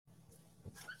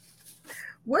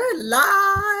We're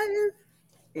live.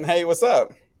 Hey, what's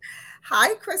up?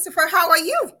 Hi, Christopher. How are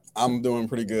you? I'm doing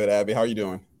pretty good, Abby. How are you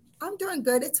doing? I'm doing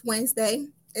good. It's Wednesday.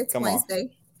 It's Come on. Wednesday.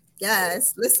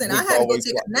 Yes. Listen, I Week's had to go always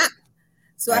take fly. a nap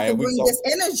so All I right, could week's bring all. this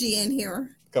energy in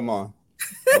here. Come on.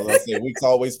 I was gonna say week's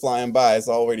always flying by. It's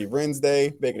already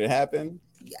Wednesday, making it happen.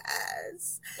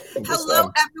 Yes. Good Hello,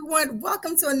 stuff. everyone.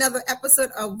 Welcome to another episode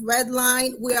of Red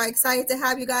Line. We are excited to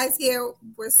have you guys here.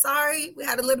 We're sorry we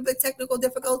had a little bit of technical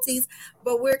difficulties,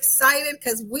 but we're excited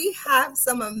because we have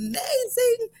some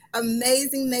amazing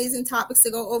topics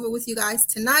to go over with you guys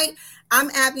tonight. I'm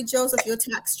Abby Joseph, your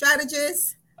tax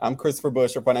strategist. I'm Christopher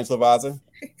Bush, your financial advisor.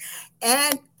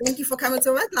 And thank you for coming to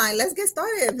Redline. Let's get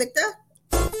started, Victor.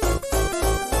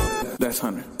 That's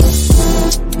Hunter.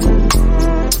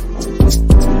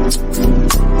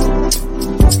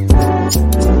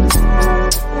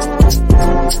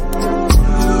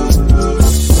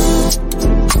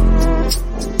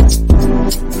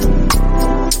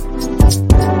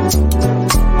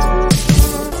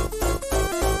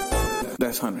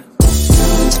 That's Hunter.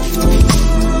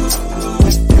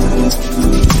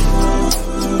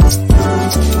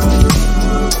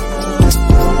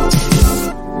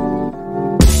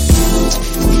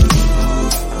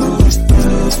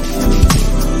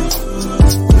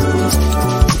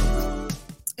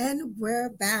 And we're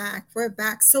back. We're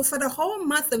back. So for the whole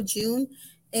month of June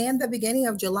and the beginning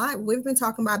of July, we've been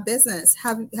talking about business.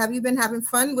 Have you been having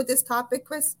fun with this topic,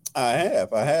 Chris? I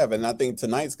have, and I think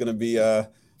tonight's gonna be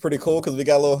pretty cool because we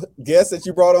got a little guest that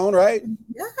you brought on, right?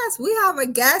 Yes, we have a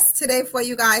guest today for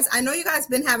you guys. I know you guys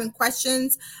been having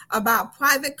questions about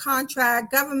private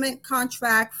contract, government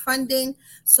contract, funding.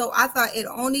 So I thought it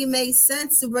only made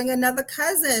sense to bring another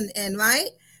cousin in, right?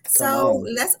 So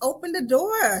let's open the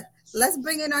door. Let's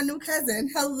bring in our new cousin.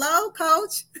 Hello,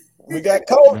 Coach. We got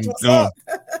Coach. What's up?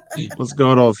 What's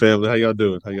going on, family? How y'all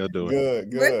doing?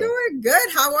 Good. We're doing good.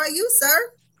 How are you,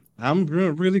 sir? I'm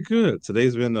doing really good.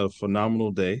 Today's been a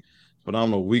phenomenal day,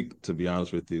 phenomenal week, to be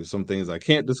honest with you. Some things I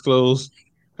can't disclose.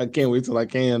 I can't wait till I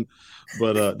can.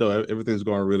 But no, everything's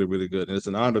going really, really good. And it's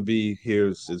an honor to be here.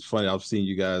 It's funny. I've seen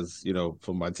you guys,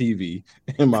 from my TV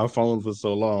and my phone for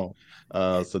so long.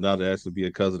 So now to actually be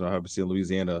a cousin, I have to see in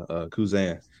Louisiana,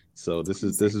 Kuzan. So this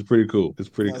is pretty cool. It's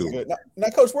pretty That's cool. good. Now,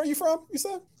 Coach, where are you from? You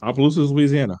said Opelousas,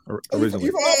 Louisiana, you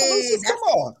originally. from Opelousas? Come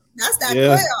on. That's that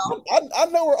Yeah. Creole. I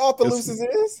know where Yes, Opelousas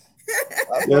is.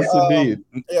 yes, indeed.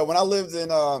 Yeah, when I lived in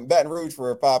Baton Rouge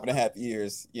for 5.5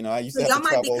 years, I used So to have y'all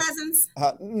to might be travel. cousins.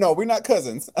 No, we're not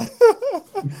cousins.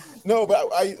 No, but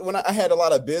I had a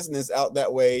lot of business out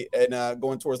that way and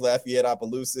going towards Lafayette,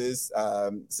 Opelousas,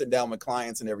 sitting down with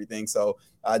clients and everything. So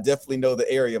I definitely know the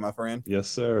area, my friend. Yes,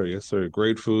 sir. Yes, sir.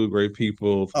 Great food, great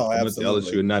people. Oh, I went to LSU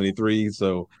absolutely. in '93,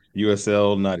 so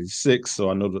USL '96.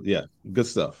 So I know that, yeah, good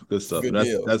stuff. Good stuff. Good That's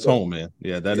deal. that's So home, man.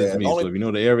 Yeah, that is yeah, me. So if you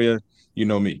know the area, you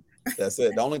know me. that's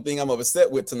it. The only thing I'm upset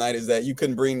with tonight is that you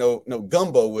couldn't bring no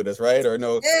gumbo with us, right? Or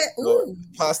no Ooh,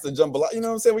 pasta jambalaya. You know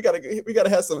what I'm saying? We gotta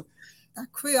have some.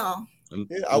 that Creole.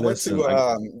 Yeah, I went Listen,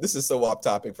 to this is so off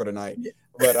topic for tonight,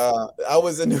 but I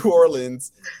was in New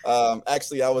Orleans.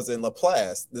 Actually, I was in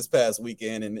Laplace this past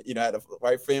weekend, and I had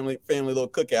a family little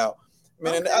cookout.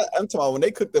 Man, and Okay. I'm talking about when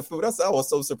they cooked the food. I was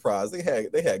so surprised.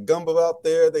 They had gumbo out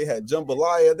there. They had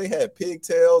jambalaya. They had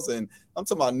pigtails, and I'm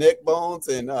talking about neck bones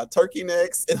and turkey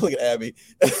necks. And look at Abby.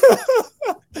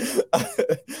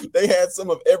 They had some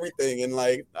of everything, and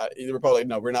they were probably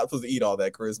no, we're not supposed to eat all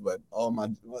that, Chris. But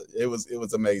it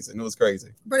was amazing. It was crazy.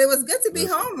 But it was good to be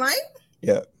listen. home, right?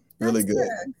 Yeah, really That's good.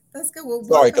 good. That's good. Well,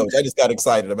 Sorry, welcome. Coach. I just got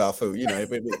excited about food.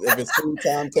 If it's food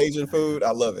time, Cajun food,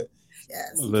 I love it.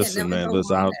 Yes, you can Listen, never man. go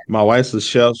Listen, wrong. my wife's a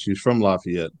chef. She's from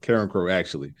Lafayette, Karen Crow,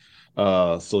 actually.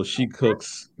 So she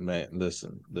cooks, man.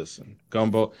 Listen.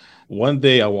 Gumbo. One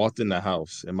day I walked in the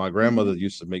house, and my grandmother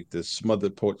used to make this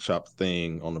smothered pork chop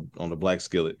thing on the black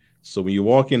skillet. So when you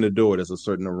walk in the door, there's a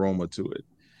certain aroma to it.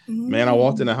 Man, I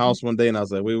walked in the Mm. house one day and I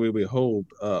was like, wait, hold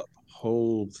up.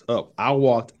 I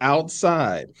walked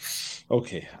outside.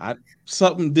 Okay, I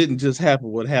something didn't just happen.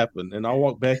 What happened? And I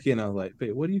walked back in. I was like,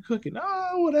 babe, what are you cooking?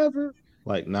 Ah, whatever.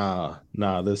 Like, nah.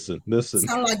 Listen.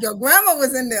 Sound like your grandma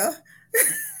was in there.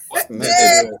 Man, It,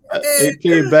 Yeah, yeah, yeah. it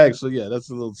came back. So yeah, that's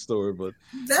a little story. But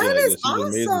That yeah, is she's an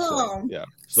amazing chef. awesome. Yeah.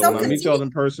 So So when I meet continue. y'all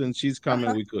in person, she's coming.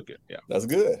 Uh-huh. We cook it. Yeah. that's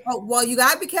good. Oh, well, you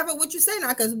gotta be careful what you say now,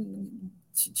 because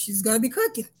she's gonna be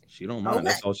cooking. She don't mind. Okay.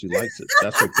 That's how she likes it.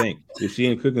 That's her thing. If she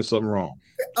ain't cooking, something wrong.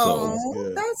 So That's Oh,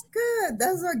 good. that's good.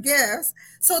 That's a gift.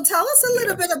 So tell us a little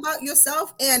yeah. bit about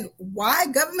yourself and why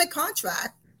government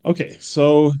contract. Okay,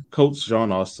 so Coach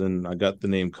John Austin, I got the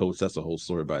name Coach. That's a whole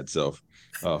story by itself.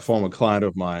 Former client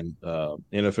of mine,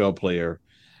 NFL player.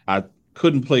 I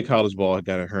couldn't play college ball. I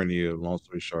got a hernia. Long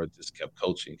story short, just kept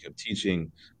coaching, kept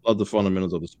teaching, loved the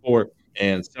fundamentals of the sport.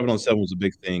 And 7-on-7 was a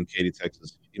big thing. Katy,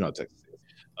 Texas, you know how Texas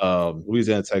is.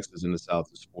 Louisiana, Texas, in the South,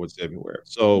 the sports everywhere.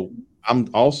 So I'm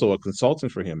also a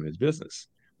consultant for him in his business.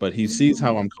 But he sees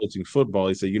how I'm coaching football.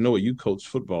 He said, you know what, you coach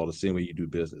football the same way you do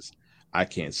business. I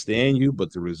can't stand you,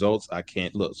 but the results I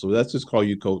can't look. So let's just call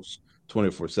you coach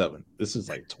 24/7. This is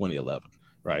like 2011,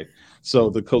 right?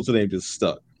 So the coach name just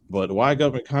stuck. But why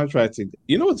government contracting?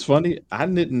 You know what's funny? I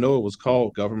didn't know it was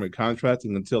called government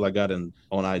contracting until I got in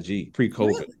on IG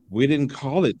pre-COVID. Really? We didn't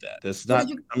call it that. That's What not.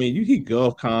 did you? I mean, you hear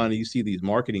GovCon, and you see these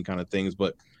marketing kind of things,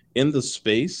 but in the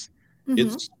space, Mhm.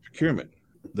 it's procurement.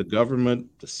 The government,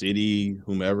 the city,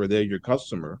 whomever, they're your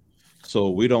customer. So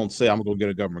we don't say I'm gonna go get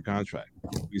a government contract.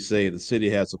 We say the city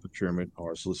has a procurement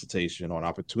or a solicitation or an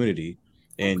opportunity,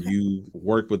 and Okay. you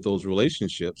work with those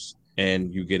relationships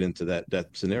and you get into that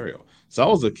scenario. So I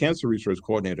was a cancer research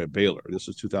coordinator at Baylor. This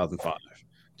was 2005.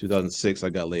 2006, I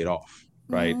got laid off.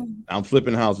 Right. Mm. I'm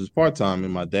flipping houses part time,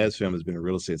 and my dad's family has been in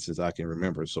real estate since I can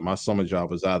remember. So my summer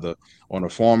job was either on a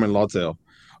farm in Lawtell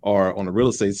or on a real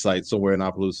estate site somewhere in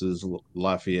Opelousas,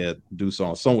 Lafayette,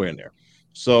 Dusson, somewhere in there.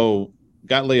 So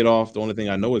got laid off. The only thing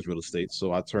I know is real estate.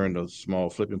 So I turned a small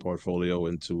flipping portfolio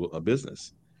into a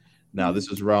business. Now, this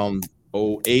Mm. is around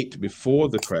 '08 before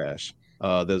the crash.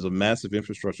 There's a massive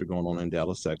infrastructure going on in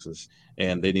Dallas, Texas,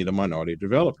 and they need a minority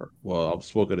developer. Well, I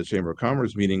spoke at a Chamber of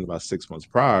Commerce meeting about 6 months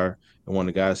prior, and one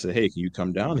of the guys said, hey, can you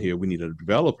come down here? We need a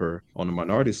developer on the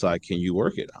minority side. Can you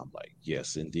work it? I'm like,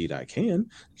 yes, indeed, I can.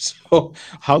 So,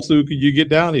 how soon can you get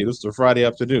down here? This is a Friday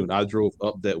afternoon. I drove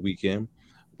up that weekend,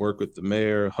 worked with the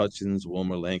mayor, Hutchins,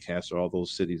 Wilmer, Lancaster, all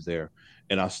those cities there.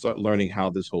 And I start learning how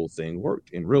this whole thing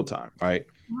worked in real time, right?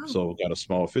 Wow. So got a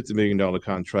small $50 million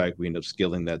contract. We ended up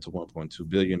scaling that to 1.2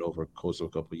 billion over the course of a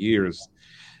couple of years.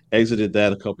 Exited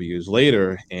that a couple of years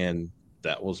later, and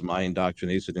that was my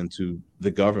indoctrination into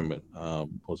the government.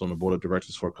 Was on the board of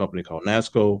directors for a company called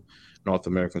NASCO, North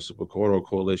American Super Corridor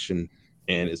Coalition,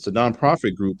 and it's a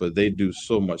nonprofit group, but they do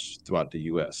so much throughout the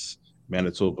U.S.,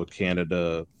 Manitoba,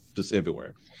 Canada, just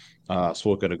everywhere.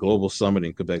 Spoke at a global summit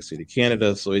in Quebec City,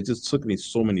 Canada. So it just took me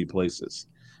so many places.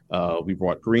 We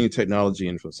brought green technology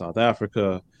in from South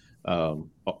Africa,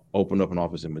 opened up an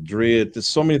office in Madrid. There's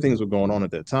so many things were going on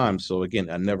at that time. So again,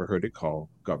 I never heard it called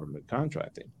government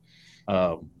contracting.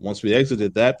 Once we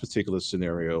exited that particular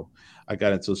scenario, I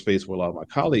got into a space where a lot of my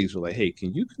colleagues were like, hey,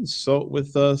 can you consult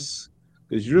with us?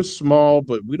 Because you're small,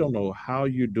 but we don't know how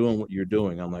you're doing what you're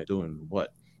doing. I'm like, doing what?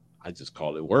 I just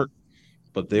call it work.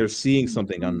 But they're seeing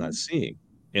something I'm not seeing.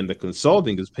 And the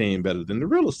consulting is paying better than the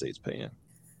real estate's paying.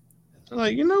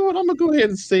 Like, you know what? I'm gonna go ahead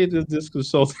and say that this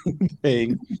consulting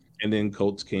thing, and then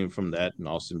Coach came from that, and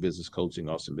Austin Business Coaching,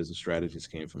 Austin Business Strategies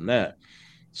came from that.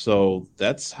 So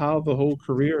that's how the whole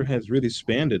career has really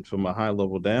spanned from a high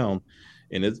level down,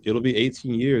 and it'll be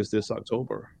 18 years this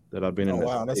October that I've been in Oh, that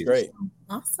wow, that's space. great.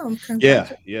 Awesome. Yeah,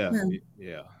 Congratulations.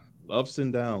 yeah. Ups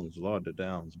and downs, a lot of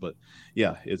downs, but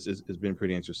yeah, it's been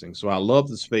pretty interesting. So I love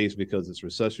the space because it's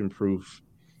recession proof,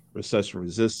 recession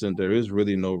resistant. There is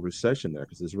really no recession there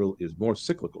because it's more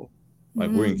cyclical.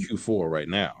 Like we're in Mm. Q4 right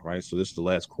now, right? So this is the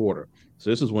last quarter. So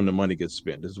this is when the money gets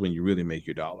spent. This is when you really make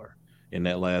your dollar in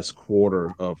that last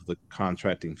quarter of the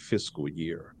contracting fiscal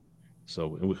year. So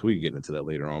we can get into that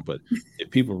later on. But if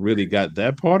people really got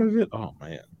that part of it, oh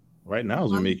man, right now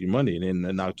is we're Wow. making money. And then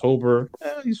in October,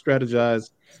 you strategize.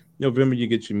 November, you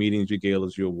get your meetings, your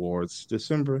galas, your awards.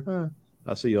 December,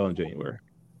 I'll see y'all in January.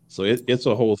 So it's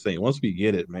a whole thing. Once we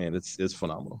get it, man, it's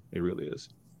phenomenal. It really is.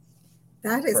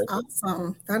 That is Perfect.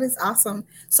 awesome. That is awesome.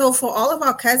 So for all of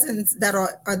our cousins that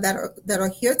are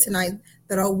here tonight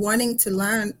that are wanting to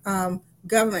learn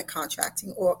government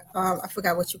contracting, or I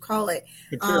forgot what you call it.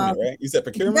 Procurement, right? You said Yeah,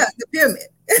 procurement? the pyramid.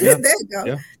 Yeah, There you go.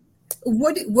 yeah.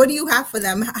 What do you have for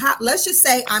them? Let's just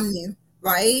say I'm new,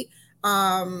 right?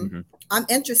 Um, hmm I'm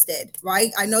interested,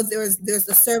 right? I know there's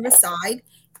the service side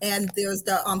and there's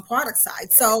the product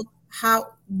side. So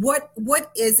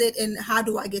what is it and how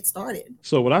do I get started?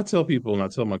 So what I tell people and I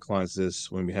tell my clients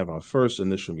this when we have our first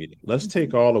initial meeting, let's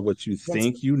take all of what you Once,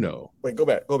 think you know. wait, go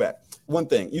back. One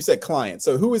thing you said clients.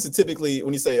 So who is it typically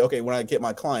when you say, okay, when I get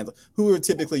my clients, who are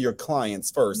typically your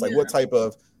clients first? Like Yeah. what type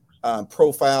of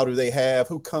profile do they have?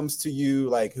 Who comes to you?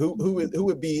 Like who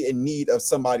would be in need of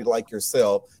somebody like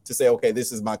yourself to say, okay,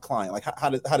 this is my client? Like how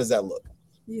does that look?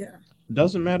 Yeah.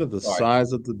 Doesn't matter the All right.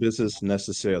 size of the business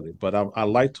necessarily, but I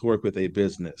like to work with a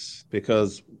business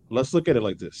because let's look at it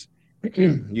like this.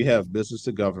 You have business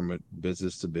to government,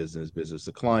 business to business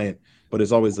to client, but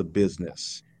it's always a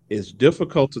business. It's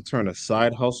difficult to turn a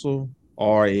side hustle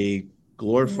or a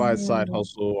glorified side Mm.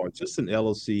 hustle or just an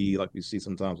LLC like you see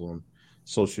sometimes on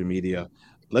social media.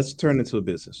 Let's turn into a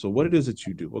business. So what it is that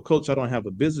you do? Well, coach, I don't have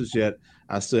a business yet.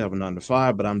 I still have a 9 to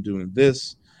 5, but I'm doing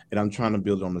this and I'm trying to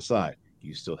build it on the side.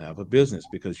 You still have a business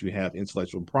because you have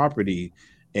intellectual property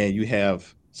and you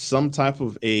have some type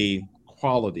of a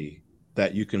quality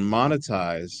that you can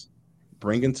monetize,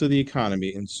 bring into the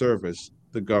economy and service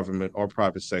the government or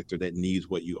private sector that needs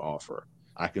what you offer.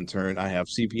 I have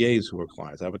CPAs who are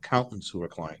clients. I have accountants who are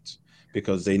clients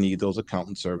because they need those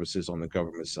accountant services on the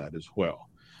government side as well.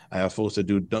 I have folks that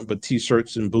do but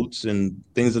t-shirts and boots and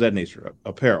things of that nature,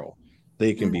 apparel.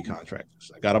 They can be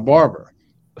contractors. I got a barber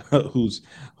who's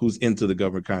into the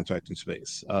government contracting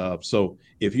space. So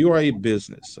if you are a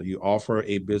business, so you offer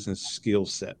a business skill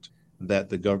set that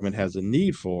the government has a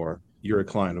need for, you're a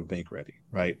client of Bank Ready,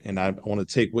 right? And I want to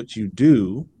take what you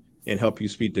do and help you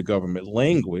speak the government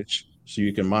language so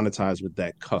you can monetize with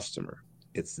that customer.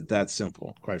 It's that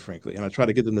simple, quite frankly. And I try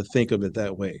to get them to think of it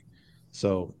that way.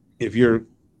 So if you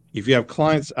have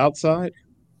clients outside,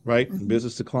 right,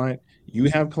 business to client, you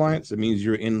have clients, it means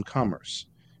you're in commerce.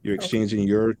 You're exchanging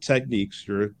your techniques,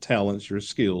 your talents, your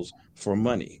skills for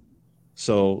money.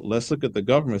 So let's look at the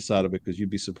government side of it because you'd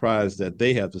be surprised that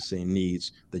they have the same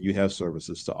needs that you have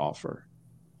services to offer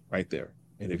right there.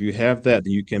 And if you have that,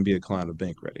 then you can be a client of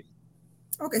Bank Ready.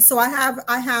 Okay, so I have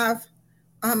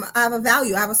a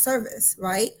value, I have a service,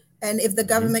 right? And if the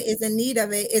government is in need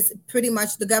of it, it's pretty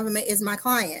much the government is my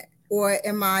client, or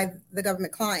am I the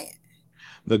government client?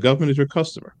 The government is your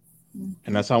customer.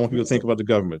 And that's how I want people to think about the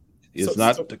government. It's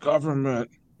not the government.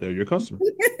 They're your customer.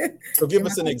 So give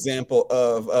us an example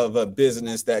of a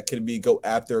business that could go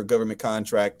after government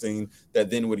contracting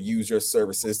that then would use your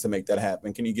services to make that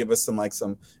happen. Can you give us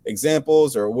some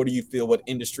examples, or what do you feel, what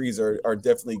industries are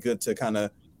definitely good to kind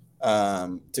of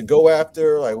to go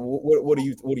after? Like what do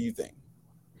you think?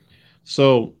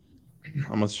 So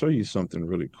I'm going to show you something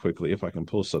really quickly if I can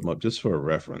pull something up just for a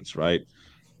reference, right?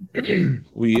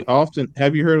 We often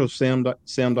have you heard of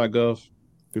SAM.gov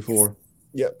before?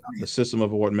 Yep. The System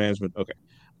of Award Management. Okay.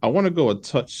 I want to go a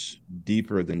touch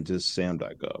deeper than just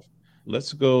SAM.gov.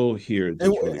 Let's go here.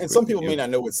 And some people may not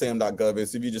know what SAM.gov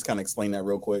is. If you just kind of explain that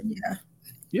real quick.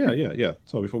 Yeah.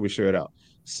 So before we share it out,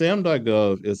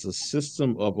 SAM.gov is a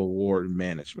system of award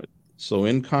management. So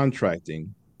in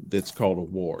contracting, that's called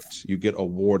awards. You get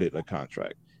awarded a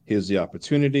contract. Here's the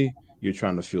opportunity. You're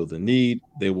trying to fill the need.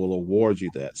 They will award you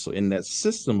that. So in that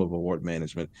system of award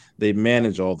management, they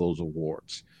manage all those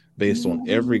awards based on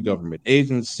every government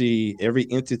agency, every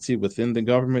entity within the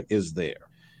government is there.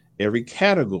 Every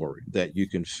category that you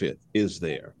can fit is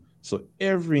there. So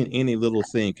every and any little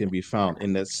thing can be found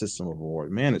in that system of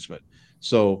award management.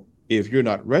 So if you're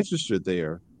not registered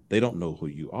there, they don't know who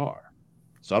you are.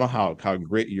 So I don't know how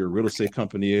great your real estate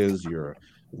company is, your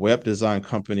web design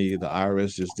company, the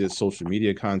IRS just did social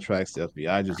media contracts, the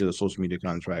FBI just did a social media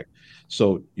contract.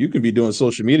 So you can be doing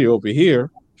social media over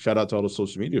here. Shout out to all the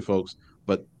social media folks,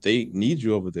 but they need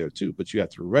you over there too. But you have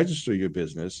to register your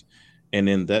business, and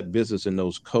then that business and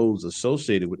those codes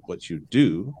associated with what you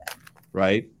do,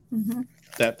 right?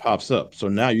 That pops up. So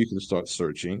now you can start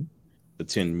searching,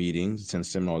 attend meetings, attend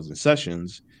seminars and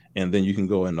sessions, and then you can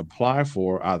go and apply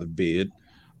for either bid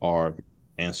or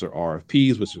answer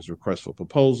RFPs, which is requests for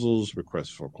proposals, requests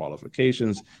for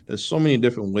qualifications. There's so many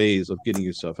different ways of getting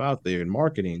yourself out there in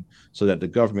marketing so that the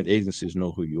government agencies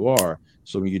know who you are.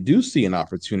 So when you do see an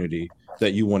opportunity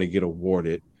that you want to get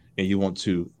awarded and you want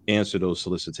to answer those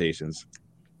solicitations,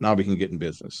 now we can get in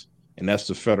business. And that's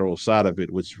the federal side of it,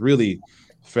 which really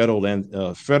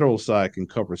federal side can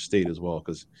cover state as well,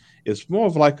 because it's more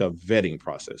of like a vetting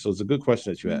process. So it's a good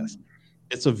question that you asked.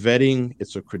 It's a vetting,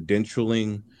 it's a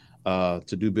credentialing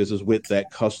to do business with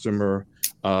that customer.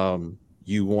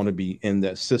 You want to be in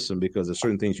that system because there's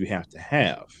certain things you have to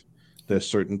have. There's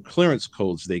certain clearance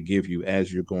codes they give you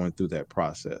as you're going through that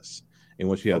process. And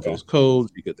once you have those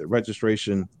codes, you get the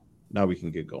registration. Now we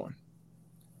can get going.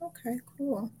 Okay,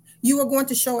 cool. You were going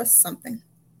to show us something,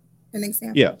 an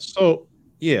example. So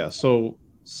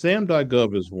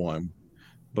SAM.gov is one,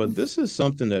 but this is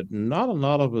something that not a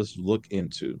lot of us look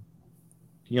into.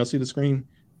 Can y'all see the screen?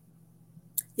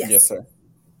 Yes, sir.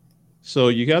 So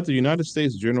you got the United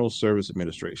States General Service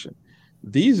Administration.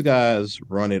 These guys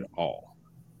run it all.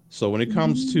 So when it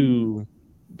comes to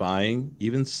buying,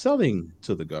 even selling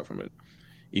to the government,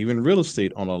 even real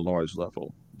estate on a large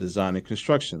level, design and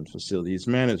construction, facilities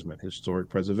management, historic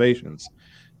preservations,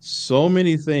 so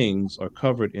many things are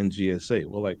covered in GSA.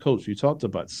 Well, like Coach, you talked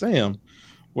about SAM.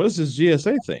 What is this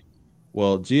GSA thing?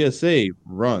 Well, GSA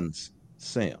runs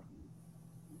SAM.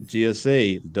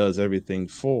 GSA does everything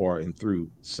for and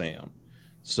through SAM.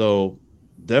 So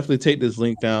definitely take this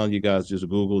link down. You guys just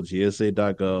Google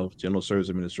GSA.gov, General Service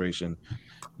Administration.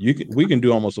 We can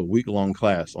do almost a week-long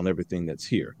class on everything that's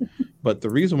here. But the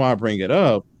reason why I bring it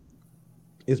up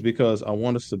is because I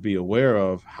want us to be aware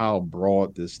of how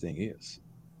broad this thing is.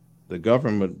 The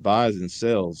government buys and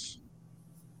sells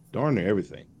darn near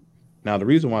everything. Now, the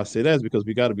reason why I say that is because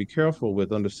we got to be careful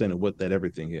with understanding what that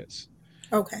everything is.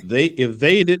 Okay. If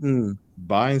they didn't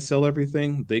buy and sell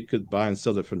everything, they could buy and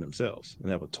sell it for themselves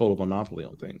and have a total monopoly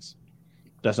on things.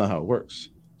 That's not how it works.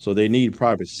 So they need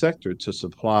private sector to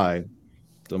supply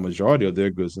the majority of their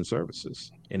goods and services,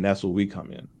 and that's where we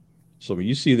come in. So when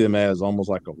you see them as almost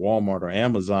like a Walmart or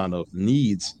Amazon of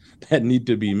needs that need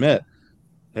to be met,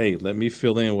 hey, let me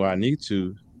fill in where I need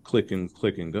to, click and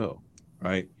go,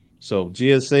 right? So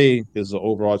GSA is the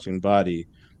overarching body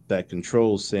that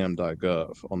controls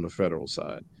SAM.gov on the federal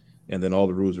side. And then all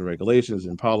the rules and regulations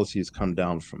and policies come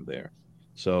down from there.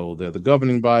 So they're the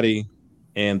governing body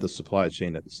and the supply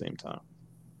chain at the same time.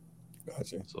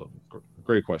 Gotcha. So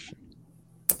great question.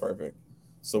 Perfect.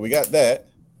 So we got that.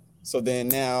 So then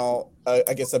now,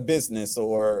 I guess a business,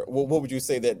 or what would you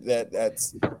say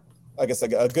that's, I guess,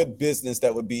 a good business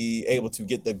that would be able to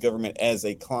get the government as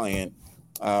a client?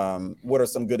 What are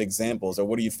some good examples, or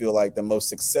what do you feel like the most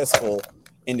successful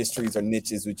industries or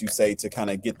niches would you say to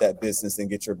kind of get that business and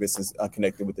get your business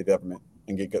connected with the government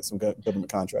and get some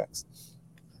government contracts?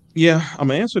 Yeah,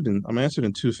 I'm answered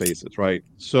in two phases, right?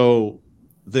 So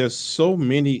there's so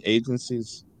many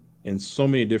agencies and so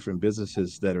many different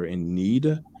businesses that are in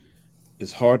need.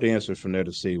 It's hard to answer from there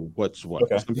to say what's what.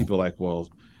 Okay. Some people are like, well,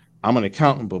 I'm an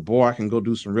accountant, but boy, I can go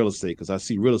do some real estate because I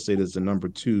see real estate as the number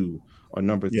 2 or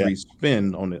number 3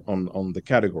 spin on the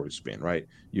category spin, right?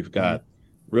 You've got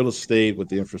real estate with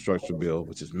the infrastructure bill,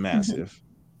 which is massive.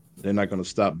 They're not going to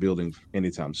stop building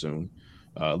anytime soon.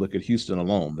 Look at Houston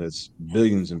alone. There's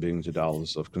billions and billions of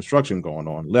dollars of construction going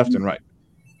on left and right.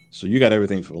 So you got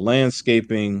everything from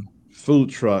landscaping, food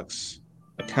trucks,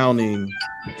 accounting,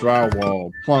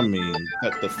 drywall, plumbing.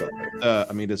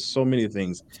 I mean, there's so many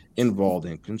things involved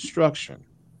in construction,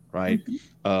 right?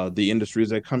 The industries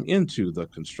that come into the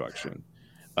construction,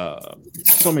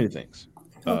 so many things,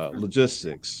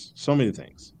 logistics, so many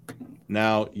things.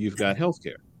 Now you've got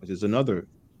healthcare, which is another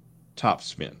top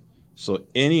spin. So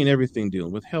any and everything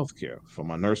dealing with healthcare, from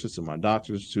my nurses to my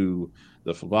doctors to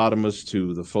the phlebotomists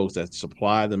to the folks that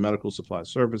supply the medical supply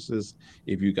services.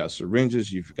 If you've got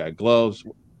syringes, you've got gloves,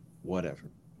 whatever.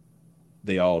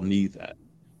 They all need that.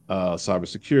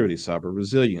 Cybersecurity, cyber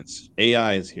resilience,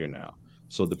 AI is here now.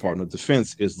 So the Department of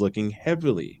Defense is looking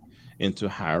heavily into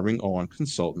hiring on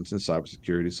consultants in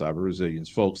cybersecurity, cyber resilience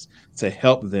folks to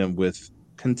help them with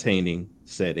containing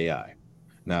said AI.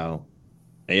 Now,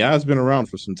 AI has been around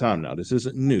for some time now. This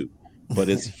isn't new, but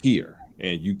it's here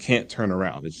and you can't turn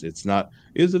around. It's not,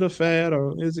 is it a fad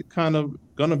or is it kind of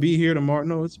going to be here tomorrow?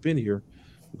 No, it's been here.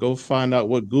 Go find out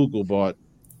what Google bought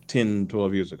 10,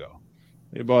 12 years ago.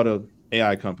 They bought an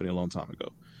AI company a long time ago.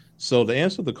 So to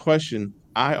answer the question,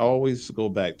 I always go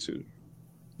back to,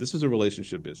 this is a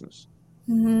relationship business.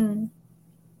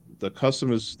 The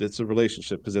customers, it's a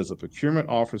relationship because there's a procurement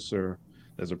officer,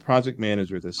 there's a project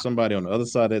manager, there's somebody on the other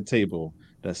side of that table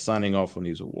that's signing off on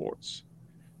these awards.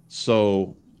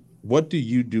 So what do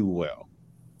you do well?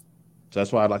 So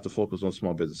that's why I'd like to focus on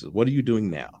small businesses. What are you doing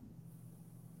now?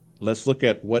 Let's look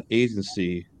at what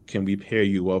agency can we pair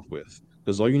you up with?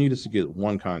 Because all you need is to get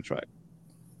one contract.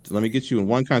 So let me get you in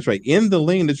one contract in the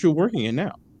lane that you're working in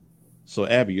now. So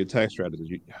Abby, your tax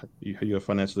strategist, you're a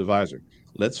financial advisor.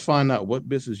 Let's find out what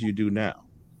business you do now.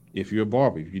 If you're a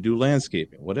barber, if you do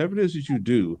landscaping, whatever it is that you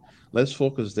do, let's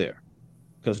focus there.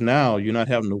 Because now you're not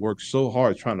having to work so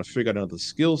hard trying to figure out another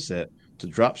skill set to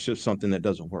drop ship something that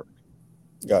doesn't work.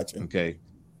 Gotcha. Okay.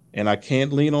 And I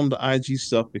can't lean on the IG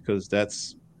stuff because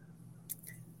that's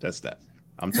that.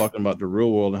 I'm talking about the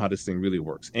real world and how this thing really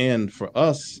works. And for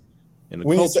us in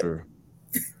the culture.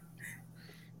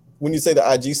 When you say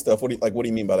the IG stuff, what do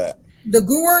you mean by that? The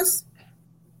gurus?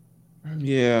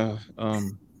 Yeah.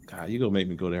 God, you gonna make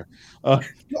me go there. I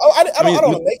don't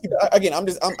want to make you. Again, I'm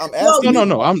asking.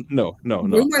 No.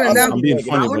 I'm being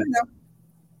funny. But,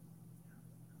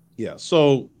 yeah.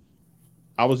 So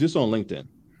I was just on LinkedIn,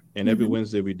 and every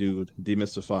Wednesday we do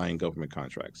demystifying government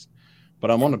contracts.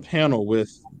 But I'm on a panel with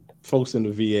folks in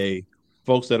the VA,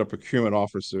 folks that are procurement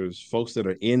officers, folks that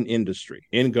are in industry,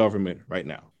 in government right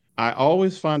now. I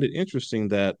always find it interesting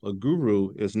that a guru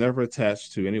is never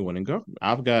attached to anyone in government.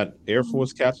 I've got Air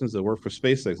Force captains that work for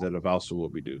SpaceX that have also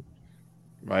what we do,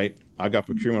 right? I got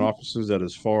procurement officers that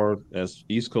as far as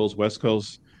East Coast, West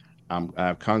Coast. I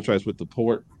have contracts with the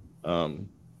port. I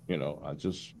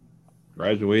just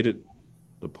graduated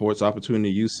the port's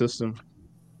opportunity use system.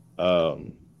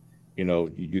 Um,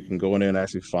 you can go in there and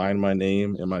actually find my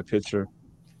name and my picture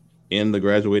in the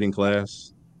graduating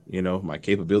class. My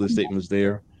capability statement is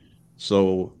there.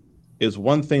 So it's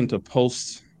one thing to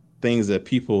post things that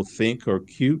people think are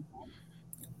cute.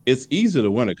 It's easy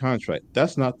to win a contract.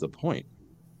 That's not the point.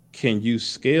 Can you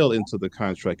scale into the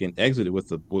contract and exit it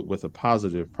with a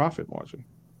positive profit margin?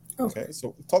 Okay,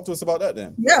 so talk to us about that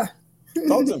then. Yeah.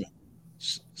 Talk to me.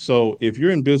 So if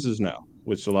you're in business now,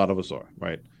 which a lot of us are,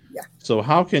 right? Yeah. So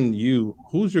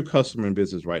who's your customer in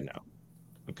business right now?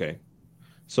 Okay.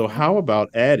 So how about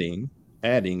adding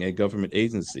a government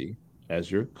agency as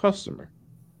your customer?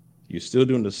 You're still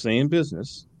doing the same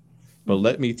business, but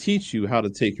let me teach you how to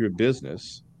take your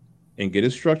business and get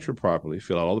it structured properly,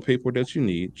 fill out all the paperwork that you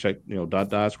need, check, dot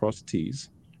the I's, cross the T's.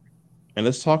 And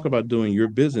let's talk about doing your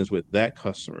business with that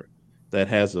customer that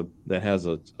has a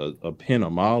pin a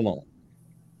mile long.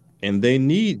 And they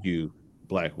need you,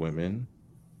 Black women,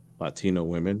 Latino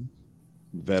women,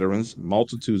 veterans,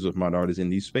 multitudes of minorities in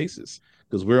these spaces,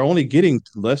 because we're only getting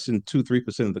less than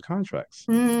 2-3% of the contracts.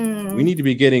 We need to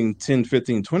be getting 10,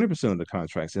 15, 20% of the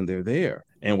contracts, and they're there.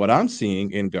 And what I'm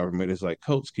seeing in government is like,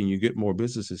 Coach, can you get more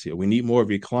businesses here? We need more of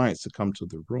your clients to come to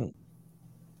the room.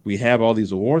 We have all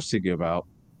these awards to give out.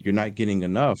 You're not getting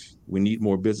enough. We need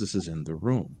more businesses in the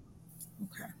room.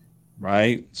 Okay.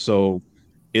 Right? So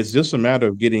it's just a matter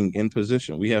of getting in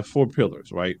position. We have 4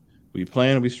 pillars, right? We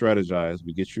plan, we strategize,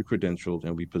 we get you credentialed,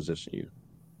 and we position you.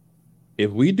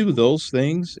 If we do those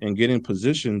things and get in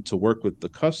position to work with the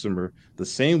customer the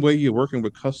same way you're working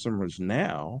with customers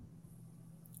now,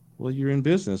 well, you're in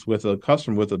business with a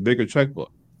customer with a bigger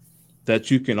checkbook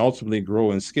that you can ultimately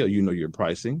grow and scale. You know your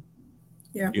pricing,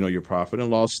 your profit and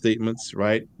loss statements,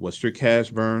 right? What's your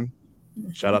cash burn?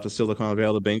 Shout out to Silicon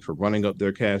Valley Bank for running up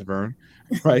their cash burn,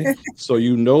 right? So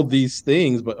you know these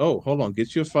things, but hold on,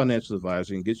 get your financial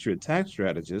advisor and get your tax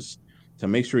strategist to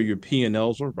make sure your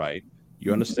P&Ls are right.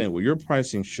 You understand what your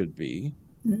pricing should be,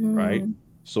 right?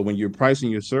 So when you're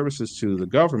pricing your services to the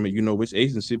government, you know which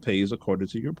agency pays according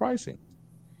to your pricing.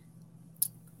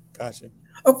 Gotcha.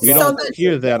 Okay, we don't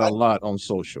hear that a lot on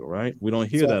social, right? We don't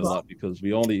hear that a lot because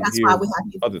we only hear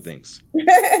other things.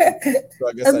 So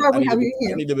I guess I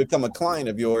need to become a client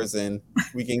of yours, and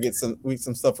we can get some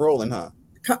stuff rolling, huh?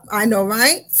 I know,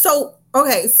 right? So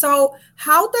okay, so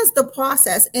how does the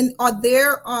process, and are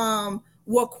there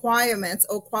requirements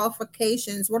or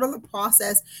qualifications? What are the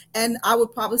process? And I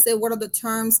would probably say, what are the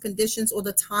terms, conditions, or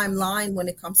the timeline when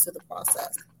it comes to the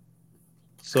process?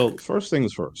 So first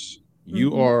things first.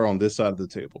 You are on this side of the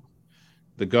table.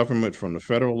 The government, from the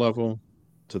federal level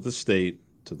to the state,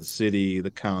 to the city,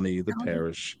 the county, the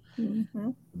parish,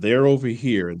 they're over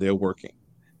here, they're working,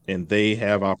 and they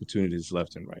have opportunities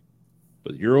left and right.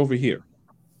 But you're over here.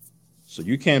 So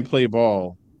you can't play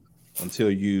ball until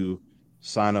you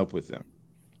sign up with them.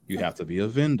 You have to be a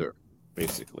vendor,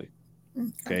 basically.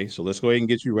 Okay, so let's go ahead and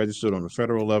get you registered on the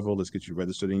federal level. Let's get you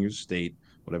registered in your state,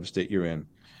 whatever state you're in.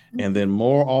 And then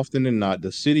more often than not,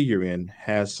 the city you're in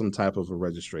has some type of a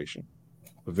registration,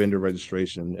 a vendor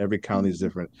registration. Every county is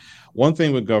different. One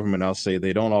thing with government, I'll say,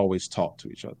 they don't always talk to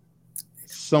each other.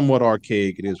 Somewhat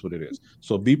archaic, it is what it is.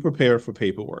 So be prepared for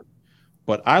paperwork.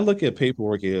 But I look at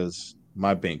paperwork as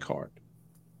my bank card.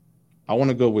 I want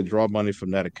to go withdraw money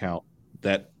from that account,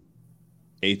 that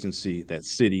agency, that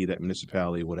city, that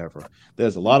municipality, whatever.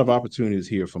 There's a lot of opportunities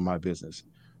here for my business.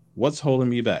 What's holding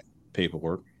me back?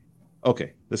 Paperwork.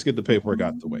 Okay, let's get the paperwork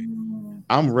out the way.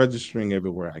 I'm registering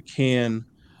everywhere I can.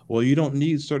 Well, you don't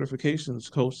need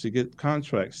certifications, Coach, to get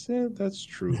contracts. Yeah, that's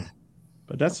true.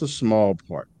 But that's a small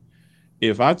part.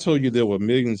 If I told you there were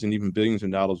millions and even billions of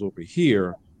dollars over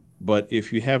here, but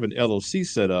if you have an LLC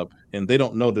set up and they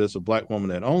don't know that it's a Black woman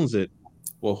that owns it,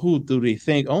 well, who do they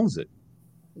think owns it?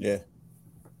 Yeah.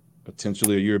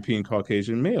 Potentially a European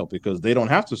Caucasian male, because they don't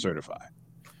have to certify.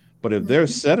 But if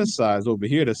there's set aside over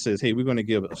here that says, hey, we're going to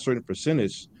give a certain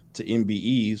percentage to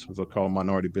MBEs, which are called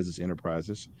minority business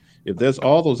enterprises, if there's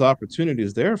all those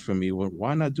opportunities there for me, well,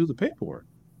 why not do the paperwork?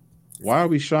 Why are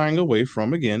we shying away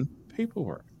from, again,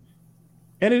 paperwork?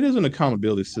 And it is an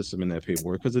accountability system in that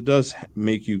paperwork, because it does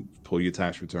make you pull your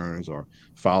tax returns or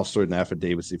file certain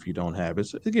affidavits if you don't have it.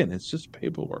 So again, it's just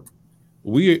paperwork.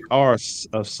 We are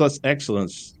of such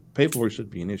excellence, paperwork should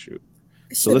be an issue.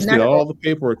 So let's get all the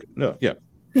paperwork.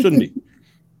 Shouldn't be.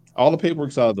 All the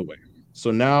paperwork's out of the way.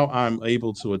 So now I'm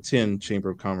able to attend Chamber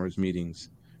of Commerce meetings,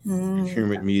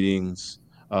 procurement meetings,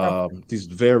 these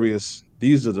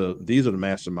are the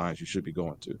masterminds you should be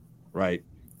going to, right?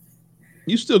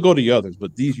 You still go to the others,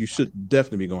 but these you should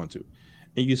definitely be going to.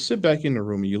 And you sit back in the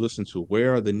room and you listen to,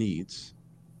 where are the needs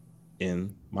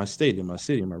in my state, in my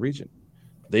city, in my region?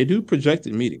 They do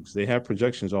projected meetings. They have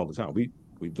projections all the time. We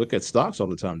look at stocks all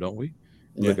the time, don't we?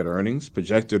 We look at earnings,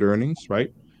 projected earnings,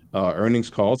 right? Earnings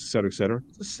calls, et cetera, et cetera.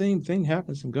 The same thing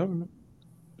happens in government.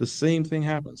 The same thing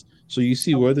happens. So you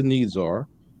see where the needs are,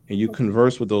 and you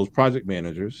converse with those project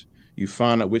managers. You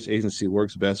find out which agency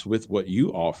works best with what you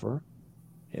offer,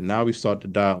 and now we start the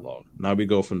dialogue. Now we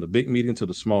go from the big meeting to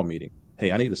the small meeting.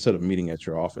 Hey, I need to set up a meeting at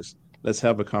your office. Let's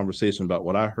have a conversation about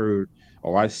what I heard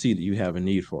or I see that you have a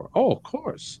need for. Oh, of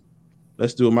course.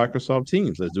 Let's do a Microsoft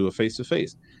Teams. Let's do a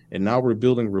face-to-face. And now we're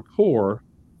building rapport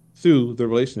through the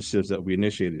relationships that we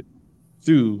initiated,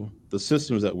 through the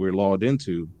systems that we're logged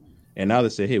into. And now they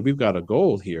say, hey, we've got a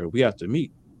goal here. We have to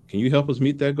meet. Can you help us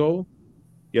meet that goal?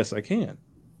 Yes, I can.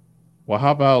 Well,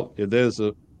 how about if there's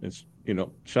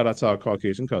shout out to our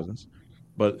Caucasian cousins,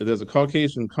 but if there's a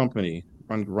Caucasian company,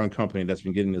 run company that's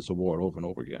been getting this award over and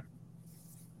over again.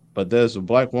 But there's a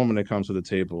Black woman that comes to the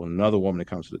table and another woman that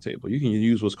comes to the table. You can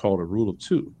use what's called a rule of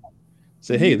two.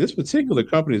 Say, hey, this particular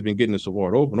company has been getting this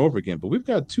award over and over again, but we've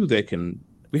got two that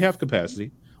we have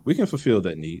capacity. We can fulfill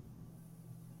that need.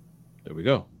 There we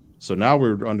go. So now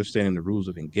we're understanding the rules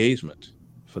of engagement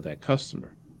for that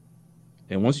customer.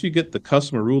 And once you get the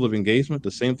customer rule of engagement,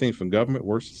 the same thing from government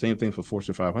works the same thing for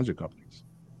Fortune 500 companies.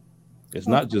 It's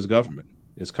not just government.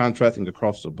 It's contracting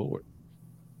across the board.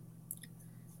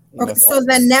 Okay, so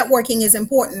then networking is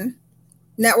important.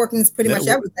 Networking is pretty much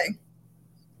everything.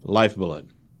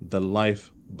 Lifeblood. The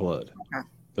lifeblood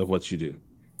of what you do.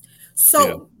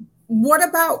 So what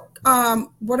about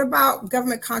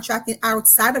government contracting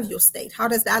outside of your state? How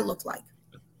does that look like?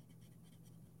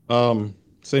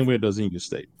 Same way it does in your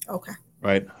state. Okay.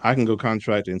 Right. I can go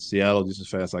contract in Seattle just as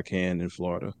fast as I can in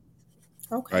Florida.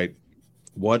 Okay. Right.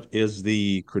 What is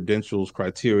the credentials,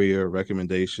 criteria,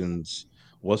 recommendations?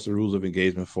 What's the rules of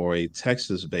engagement for a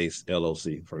Texas-based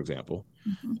LLC, for example,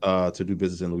 to do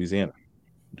business in Louisiana?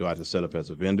 Do I have to set up as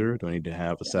a vendor? Do I need to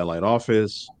have a satellite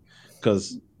office?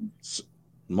 Because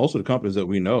most of the companies that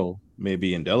we know may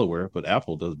be in Delaware, but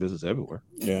Apple does business everywhere.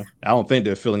 Yeah. I don't think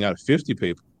they're filling out 50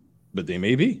 paper, but they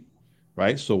may be.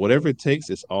 Right. So whatever it takes,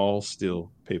 it's all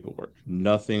still paperwork.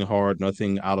 Nothing hard,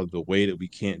 nothing out of the way that we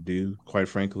can't do, quite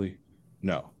frankly.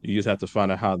 No, you just have to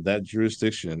find out how that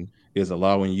jurisdiction is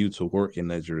allowing you to work in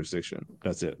that jurisdiction.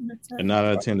 That's it. And 9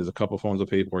 out of 10 is a couple forms of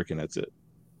paperwork, and that's it.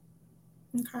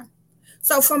 Okay.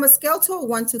 So from a scale to a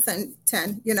 1 to 10,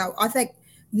 I think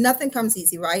nothing comes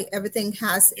easy, right? Everything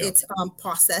has its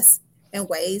process and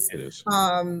ways. It is.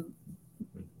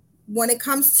 When it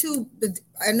comes to,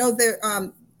 I know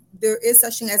there is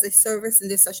such thing as a service and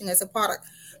there's such thing as a product.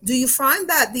 Do you find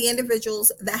that the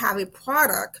individuals that have a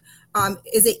product,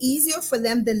 is it easier for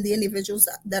them than the individuals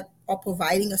that are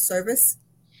providing a service?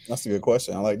 That's a good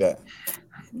question. I like that.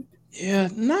 Yeah,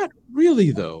 not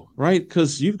really though, right?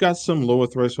 Because you've got some lower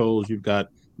thresholds. You've got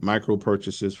micro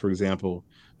purchases, for example,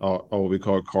 or what we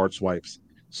call card swipes.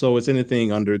 So it's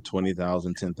anything under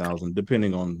 20,000, 10,000,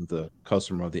 depending on the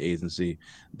customer or the agency.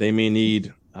 They may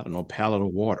need, I don't know, a pallet of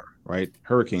water, right?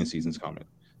 Hurricane season's coming.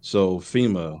 So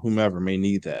FEMA, whomever may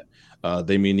need that.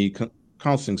 They may need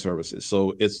counseling services.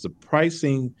 So it's the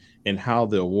pricing and how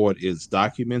the award is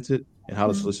documented and how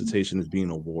the solicitation is being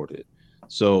awarded.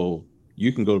 So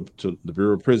you can go to the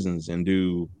Bureau of Prisons and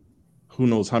do who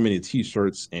knows how many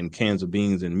T-shirts and cans of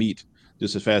beans and meat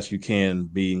just as fast as you can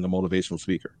being a motivational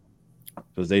speaker.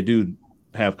 Because they do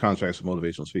have contracts for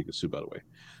motivational speakers too, by the way.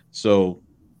 So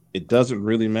it doesn't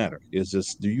really matter. It's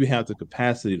just, do you have the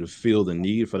capacity to feel the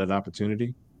need for that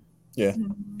opportunity? Yeah.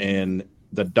 And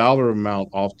the dollar amount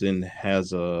often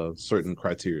has a certain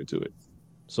criteria to it.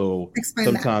 So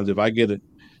sometimes if I get it,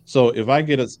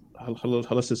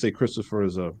 let's just say Christopher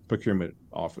is a procurement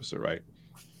officer, right?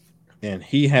 And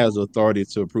he has authority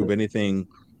to approve anything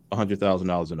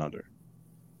 $100,000 and under.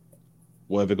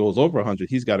 Well, if it goes over 100,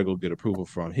 he's got to go get approval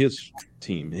from his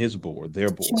team, his board, their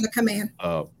board. Chain of command.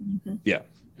 Yeah.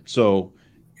 So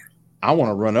I want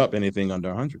to run up anything under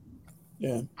 100.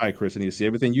 Yeah. All right, Chris, I need to see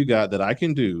everything you got that I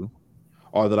can do,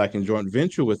 or that I can joint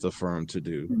venture with a firm to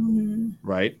do,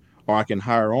 right? Or I can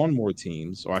hire on more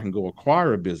teams, or I can go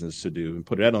acquire a business to do and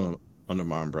put that under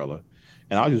my umbrella.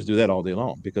 And I'll just do that all day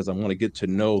long because I want to get to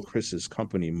know Chris's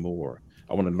company more.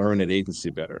 I want to learn that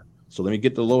agency better. So let me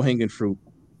get the low-hanging fruit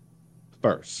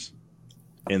first,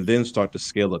 and then start to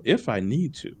scale up if I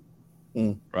need to,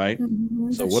 right?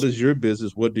 So what is your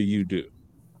business? What do you do,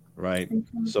 right?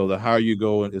 So the higher you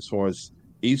go as far as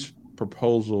each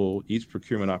proposal, each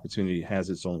procurement opportunity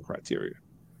has its own criteria,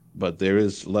 but there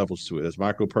is levels to it. There's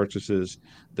micro purchases.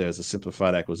 There's a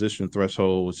simplified acquisition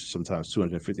threshold, which is sometimes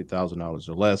 $250,000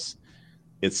 or less.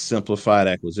 it's simplified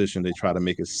acquisition. They try to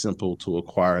make it simple to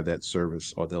acquire that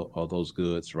service or those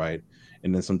goods, right?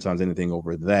 And then sometimes anything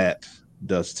over that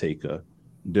does take a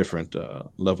different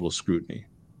level of scrutiny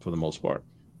for the most part.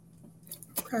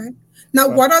 Okay. Now,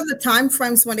 what are the time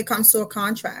frames when it comes to a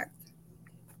contract?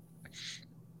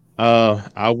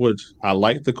 I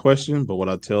like the question, but what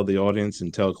I tell the audience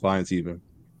and tell clients even,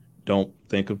 don't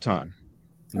think of time.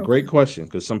 Okay. Great question,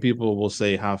 because some people will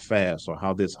say how fast or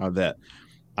how this, how that.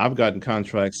 I've gotten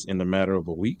contracts in the matter of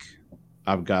a week.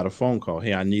 I've got a phone call.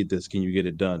 Hey, I need this. Can you get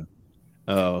it done?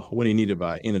 When do you need it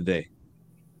by? In a day.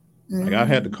 Like I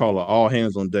had to call all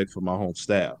hands on deck for my home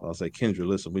staff. I was like, Kendra,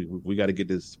 listen, we got to get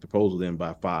this proposal in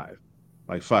by 5.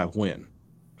 Like 5 when?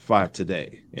 5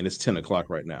 today. And it's 10 o'clock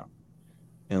right now.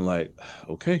 And like,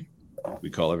 okay, we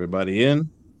call everybody in.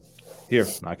 Here,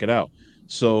 knock it out.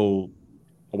 So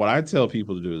what I tell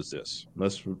people to do is this.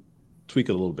 Let's tweak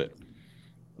it a little bit.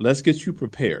 Let's get you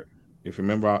prepared. If you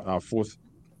remember, our 4th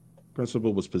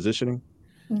principle was positioning.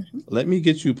 Mm-hmm. Let me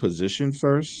get you positioned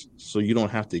first so you don't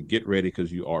have to get ready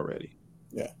because you are ready.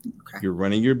 Yeah. Okay. You're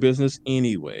running your business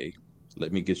anyway.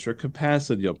 Let me get your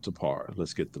capacity up to par.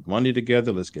 Let's get the money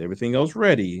together. Let's get everything else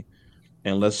ready.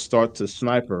 And let's start to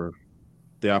sniper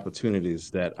the opportunities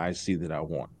that I see that I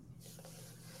want.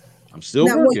 I'm still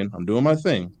working. I'm doing my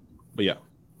thing. But yeah.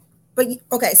 But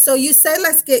okay, so you say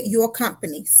let's get your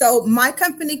company. So my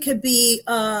company could be,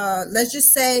 let's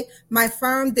just say my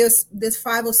firm. There's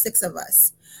 5 or 6 of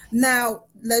us. Now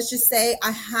let's just say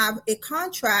I have a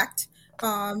contract.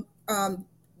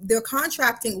 They're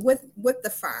contracting with the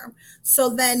firm. So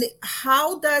then,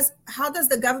 how does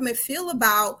the government feel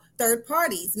about third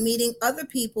parties, meaning other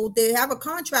people? They have a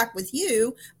contract with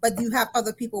you, but you have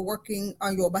other people working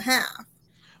on your behalf.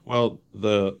 Well,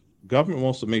 the government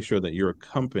wants to make sure that your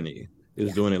company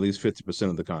is doing at least 50%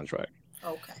 of the contract.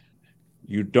 Okay.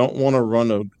 You don't want to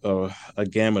run a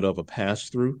gamut of a pass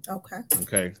through. Okay.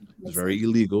 Okay. It's very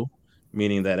illegal,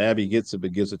 meaning that Abby gets it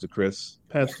but gives it to Chris.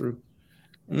 Pass through.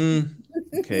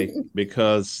 Okay.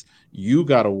 Because you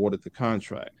got awarded the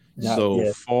contract.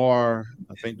 FAR,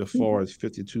 I think the FAR is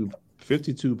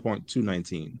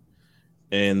 52.219.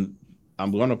 And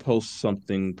I'm going to post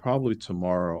something probably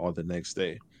tomorrow or the next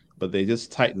day, but they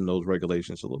just tighten those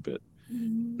regulations a little bit.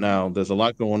 Now, there's a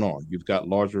lot going on. You've got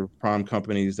larger prime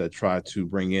companies that try to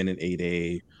bring in an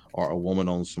 8A or a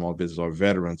woman-owned small business or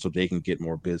veteran so they can get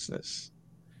more business.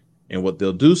 And what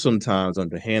they'll do sometimes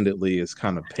underhandedly is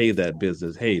kind of pay that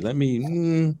business, hey, let me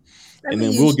and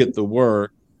then we'll get the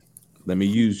work. Let me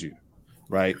use you,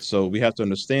 right? So we have to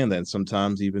understand that. And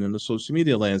sometimes even in the social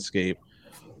media landscape,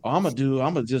 I'm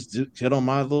gonna just get on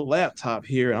my little laptop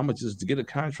here and I'm gonna just get a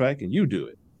contract and you do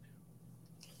it.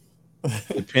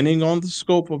 Depending on the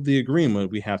scope of the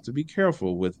agreement, we have to be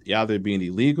careful with either being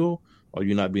illegal or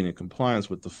you're not being in compliance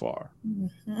with the FAR.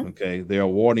 Mm-hmm. Okay, they're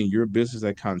awarding your business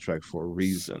that contract for a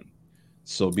reason.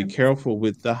 So be careful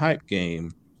with the hype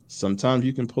game. Sometimes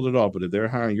you can pull it off, but if they're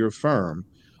hiring your firm,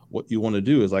 what you want to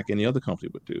do is like any other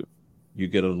company would do. You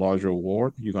get a larger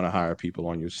award, you're going to hire people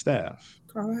on your staff.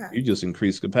 Correct. You just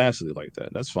increase capacity like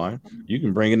that. That's fine. You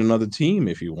can bring in another team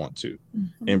if you want to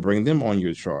and bring them on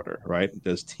your charter, right?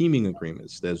 There's teaming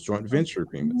agreements. There's joint venture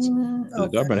agreements. The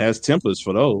government has templates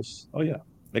for those. Oh, yeah.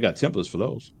 They got templates for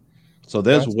those. So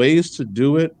there's ways to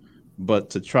do it, but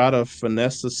to try to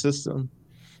finesse the system,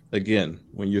 again,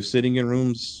 when you're sitting in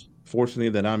rooms, fortunately,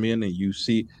 that I'm in and you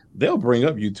see, they'll bring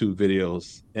up YouTube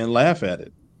videos and laugh at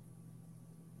it.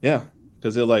 Yeah.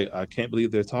 Because they're like, I can't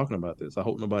believe they're talking about this. I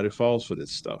hope nobody falls for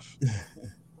this stuff.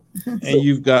 And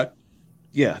you've got,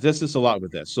 there's just a lot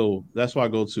with that. So that's why I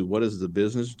go to what is the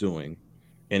business doing?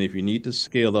 And if you need to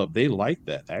scale up, they like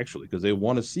that actually, because they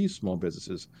want to see small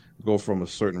businesses go from a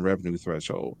certain revenue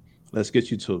threshold. Let's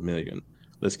get you to $1 million.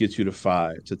 Let's get you to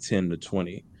 5 to 10 to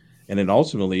 20. And then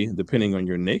ultimately, depending on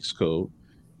your NAICS code,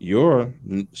 your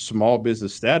small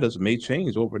business status may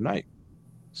change overnight.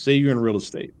 Say you're in real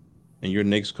estate and your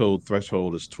NAICS code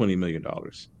threshold is $20 million.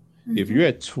 Mm-hmm. If you're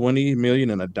at $20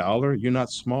 million and $1, you're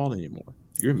not small anymore.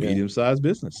 You're a medium-sized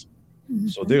business. Mm-hmm.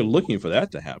 So they're looking for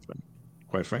that to happen,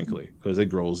 quite frankly, because it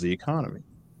grows the economy.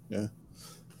 Yeah.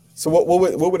 So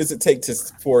what does it take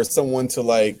for someone to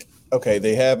like, okay,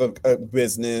 they have a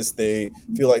business, they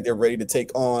feel like they're ready to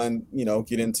take on,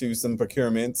 get into some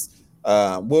procurements.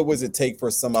 What does it take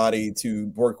for somebody to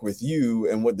work with you,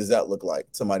 and what does that look like?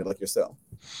 Somebody like yourself.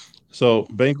 So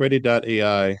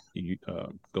bankready.ai, you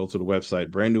go to the website,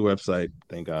 brand new website.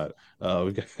 Thank God.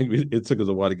 It took us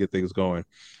a while to get things going.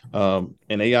 And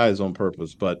AI is on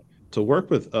purpose, but to work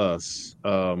with us,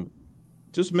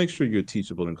 just make sure you're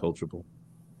teachable and coachable.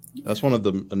 That's one of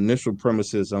the initial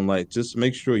premises. I'm like, just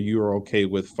make sure you are okay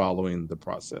with following the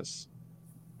process.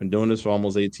 Been doing this for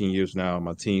almost 18 years now.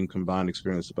 My team combined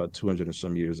experience about 200 and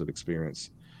some years of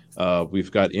experience. We've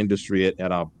got industry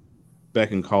at our beck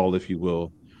and call, if you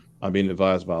will. I'm being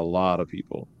advised by a lot of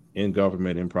people in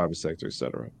government, in private sector, et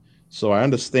cetera. So I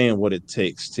understand what it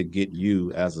takes to get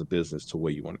you as a business to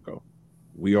where you want to go.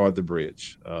 We are the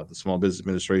bridge. The Small Business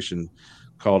Administration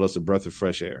called us a breath of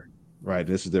fresh air, right?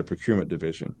 This is their procurement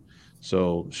division.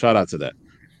 So shout out to that.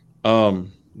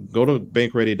 Um, Go to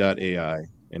bankready.ai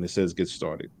and it says get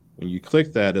started. When you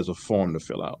click that, there's a form to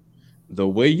fill out. The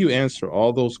way you answer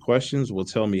all those questions will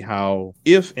tell me how,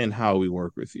 if and how we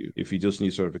work with you. If you just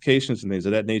need certifications and things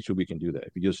of that nature, we can do that.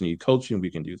 If you just need coaching, we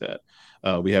can do that.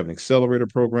 We have an accelerator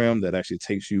program that actually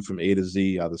takes you from A to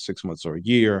Z, either 6 months or a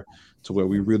year, to where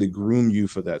we really groom you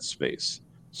for that space.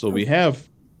 So we have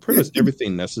pretty much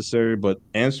everything necessary, but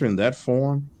answering that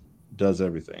form does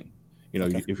everything.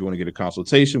 If you want to get a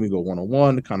consultation, we go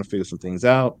one-on-one to kind of figure some things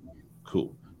out.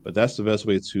 Cool. But that's the best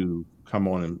way to come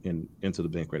on into the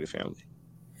Bank Ready family.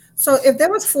 So if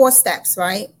there was 4 steps,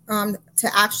 right,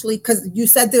 to actually, because you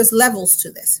said there's levels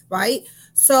to this, right?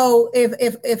 So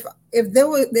if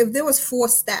there was 4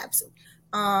 steps,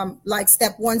 like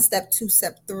step 1, step 2,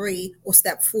 step 3, or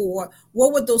step 4,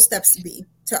 what would those steps be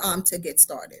to get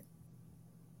started?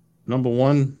 Number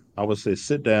 1, I would say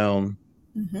sit down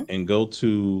and go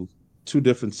to 2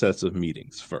 different sets of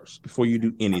meetings first before you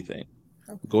do anything.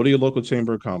 Go to your local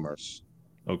chamber of commerce,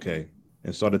 okay,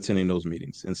 and start attending those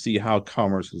meetings and see how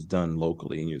commerce is done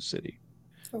locally in your city.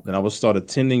 Then I would start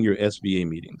attending your SBA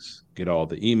meetings, get all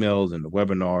the emails and the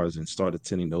webinars and start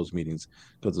attending those meetings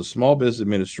because the Small Business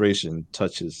Administration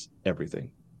touches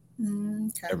everything.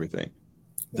 Everything.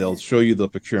 They'll show you the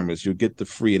procurements. You'll get the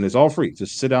free, and it's all free.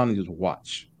 Just sit down and just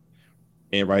watch.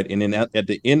 And then at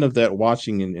the end of that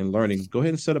watching and learning, go ahead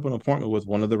and set up an appointment with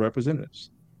one of the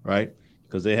representatives, right?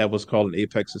 Because they have what's called an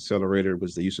Apex Accelerator,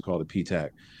 which they used to call the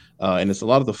PTAC. And it's a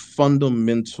lot of the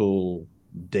fundamental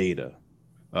data.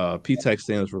 PTAC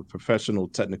stands for Professional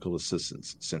Technical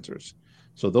Assistance Centers.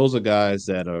 So those are guys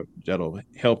that'll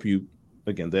help you.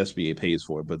 Again, the SBA pays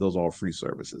for it, but those are all free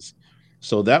services.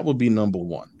 So that would be number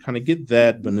 1. Kind of get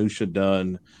that minutia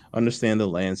done, understand the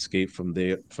landscape from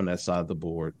that side of the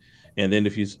board. And then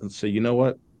if you say, you know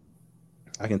what,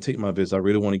 I can take my business, I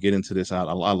really want to get into this. I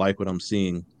like what I'm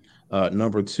seeing.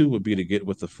 Number 2 would be to get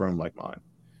with a firm like mine.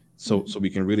 So we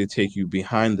can really take you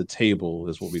behind the table,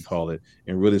 is what we call it,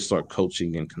 and really start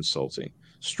coaching and consulting,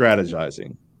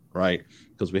 strategizing, right?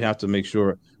 Because we have to make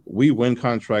sure we win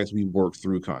contracts, we work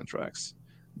through contracts.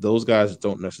 Those guys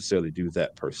don't necessarily do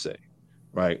that per se,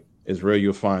 right? It's rare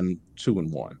you'll find 2 in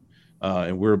 1.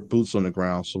 And we're boots on the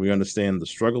ground, so we understand the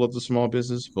struggle of the small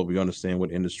business, but we understand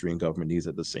what industry and government needs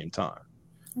at the same time,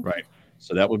 right?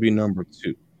 So that would be number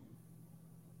 2.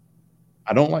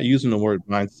 I don't like using the word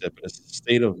mindset, but it's a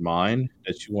state of mind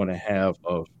that you want to have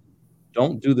of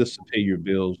don't do this to pay your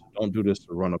bills, don't do this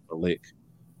to run up a lick,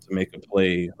 to make a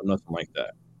play, or nothing like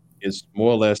that. It's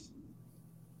more or less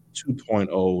 2.0,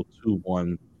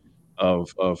 2.1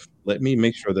 of let me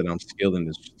make sure that I'm scaling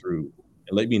this through,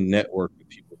 and let me network with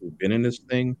people who've been in this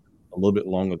thing a little bit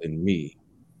longer than me,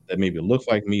 that maybe look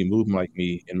like me, move like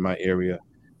me in my area,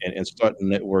 and start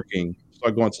networking,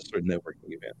 start going to certain networking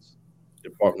events.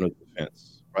 Department of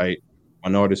Defense, right?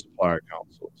 Minority Supplier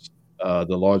Councils,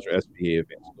 the larger SBA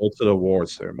events. Go to the award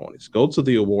ceremonies. Go to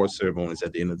the award ceremonies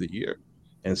at the end of the year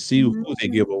and see who they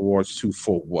give awards to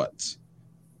for what.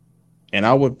 And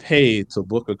I would pay to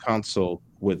book a consult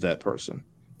with that person.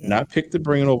 Not pick to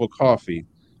bring over coffee,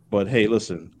 but hey,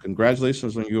 listen,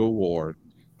 congratulations on your award.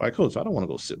 Like, Coach, I don't want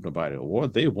to go sit nobody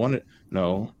award. They want it.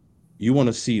 No, you want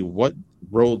to see what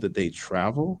road that they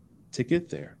travel to get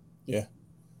there. Yeah.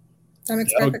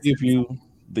 That'll give you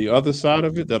the other side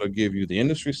of it. That'll give you the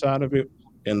industry side of it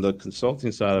and the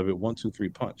consulting side of it. 1, 2, 3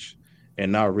 punch,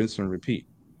 and now rinse and repeat.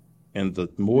 And the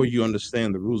more you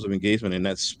understand the rules of engagement in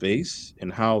that space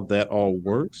and how that all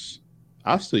works,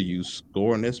 I still use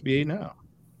SCORE and SBA now,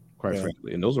 quite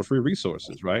frankly, and those are free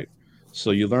resources, right? So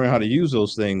you learn how to use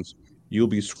those things. You'll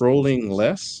be scrolling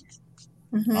less,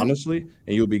 honestly,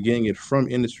 and you'll be getting it from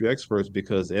industry experts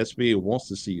because the SBA wants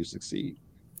to see you succeed.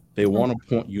 They want to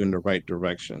point you in the right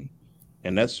direction.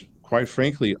 And that's, quite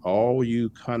frankly, all you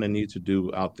kind of need to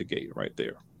do out the gate right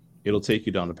there. It'll take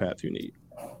you down the path you need.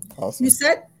 Awesome.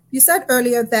 You said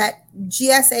earlier that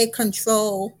GSA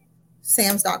control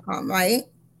SAMS.com, right?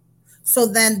 So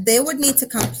then they would need to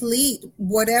complete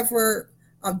whatever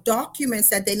documents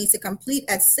that they need to complete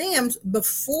at SAMS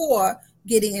before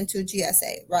getting into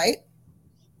GSA, right?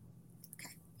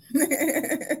 Okay.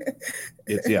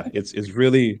 It's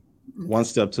really one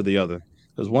step to the other,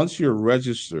 because once you're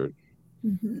registered,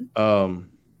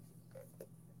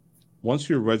 once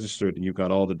you're registered and you've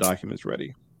got all the documents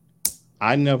ready,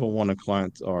 I never want a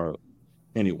client or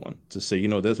anyone to say,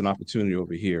 there's an opportunity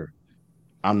over here.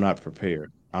 I'm not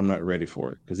prepared. I'm not ready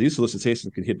for it. Because these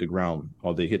solicitations can hit the ground,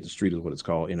 or they hit the street is what it's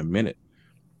called, in a minute.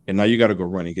 And now you got to go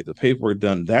run and get the paperwork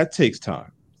done. That takes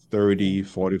time, 30,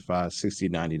 45, 60,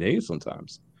 90 days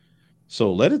sometimes.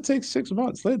 So let it take 6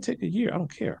 months. Let it take a year. I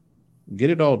don't care. Get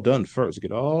it all done first.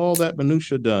 Get all that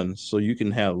minutia done so you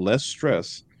can have less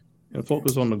stress and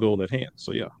focus on the goal at hand.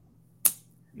 So yeah.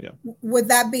 With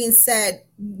that being said,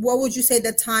 what would you say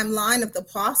the timeline of the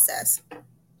process?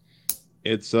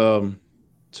 It's to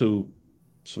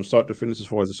from start to finish as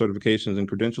far as the certifications and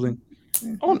credentialing,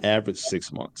 on average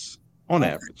 6 months. On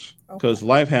average, because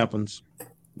life happens.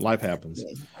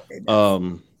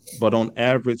 But on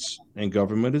average, and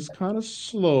government is kind of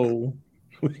slow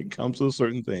when it comes to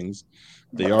certain things.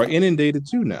 They are inundated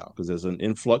too now because there's an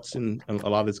influx in a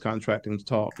lot of this contracting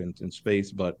talk and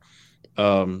space. But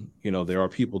there are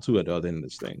people too at the other end of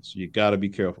this thing. So you got to be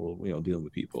careful, dealing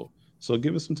with people. So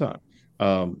give it some time.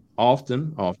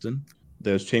 Often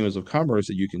there's chambers of commerce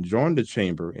that you can join the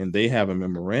chamber, and they have a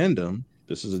memorandum.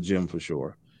 This is a gem for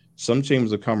sure. Some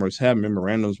chambers of commerce have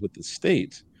memorandums with the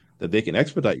state that they can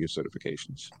expedite your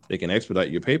certifications. They can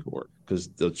expedite your paperwork because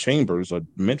the chambers are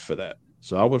meant for that.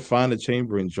 So I would find a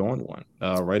chamber and join one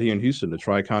right here in Houston, the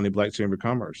Tri-County Black Chamber of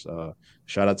Commerce.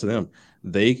 Shout out to them.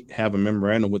 They have a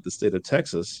memorandum with the state of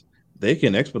Texas. They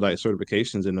can expedite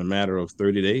certifications in a matter of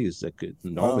 30 days that could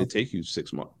normally take you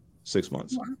 6 months. 6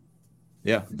 months. Wow.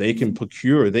 Yeah, they can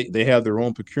procure. They have their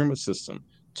own procurement system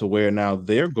to where now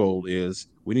their goal is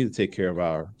we need to take care of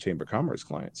our Chamber of Commerce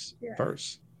clients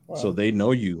first. Wow. So they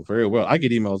know you very well. I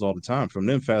get emails all the time from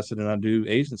them faster than I do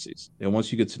agencies. And once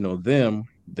you get to know them,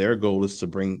 their goal is to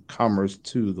bring commerce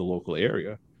to the local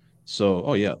area. So,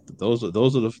 those are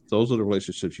the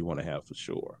relationships you want to have for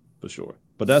sure.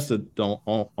 But that's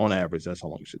on average, that's how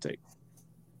long it should take.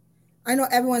 I know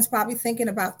everyone's probably thinking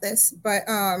about this, but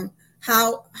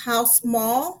how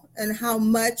small and how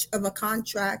much of a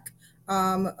contract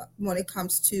when it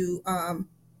comes to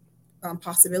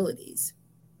possibilities?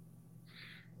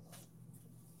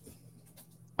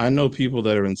 I know people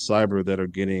that are in cyber that are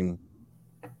getting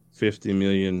 50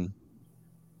 million,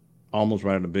 almost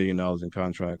right at $1 billion in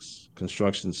contracts.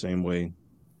 Construction, same way.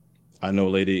 I know a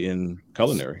lady in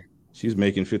culinary. She's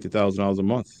making $50,000 a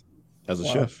month as a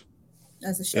chef.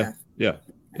 As a chef. Yeah,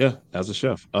 as a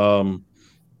chef.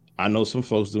 I know some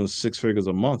folks doing 6 figures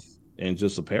a month in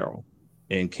just apparel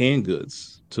and canned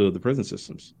goods to the prison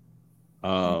systems.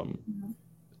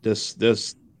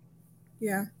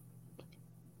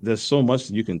 There's so much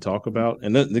that you can talk about.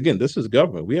 And then, again, this is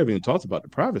government. We haven't even talked about the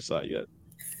private side yet.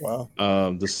 Wow.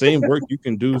 The same work you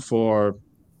can do for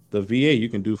the VA, you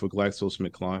can do for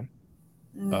GlaxoSmithKline.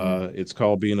 It's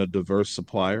called being a diverse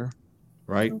supplier,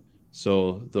 right?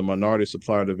 So the Minority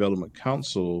Supplier Development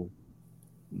Council,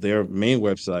 their main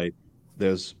website,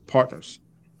 there's partners.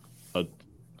 A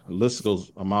list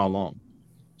goes a mile long.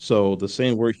 So the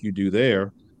same work you do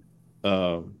there,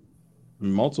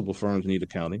 multiple firms need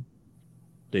accounting.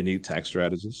 They need tax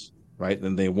strategists, right?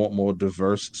 And they want more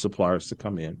diverse suppliers to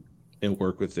come in and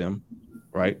work with them,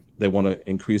 right? They want to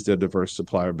increase their diverse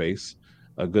supplier base.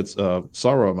 A good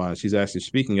sorrow of mine, she's actually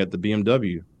speaking at the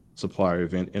BMW supplier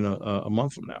event in a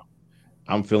month from now.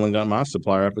 I'm filling out my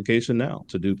supplier application now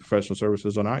to do professional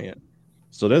services on our end.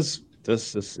 So that's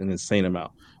just an insane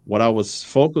amount. What I was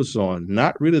focused on,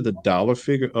 not really the dollar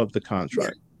figure of the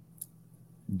contract,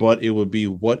 but it would be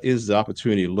what is the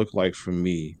opportunity look like for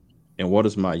me, and what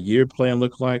does my year plan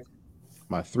look like,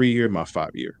 my 3-year, my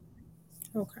 5-year.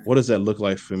 Okay. What does that look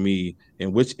like for me,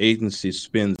 and which agency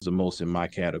spends the most in my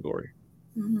category?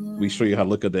 We show you how to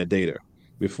look at that data.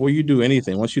 Before you do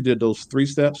anything, once you did those 3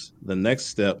 steps, the next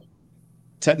step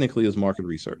technically is market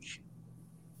research.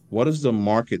 What does the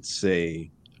market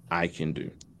say I can do?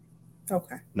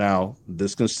 Okay. Now,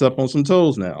 this can step on some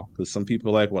toes now, because some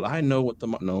people are like, well, I know what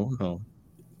no.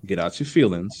 Get out your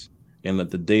feelings and let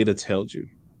the data tell you,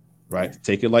 right?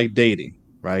 Take it like dating,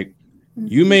 right?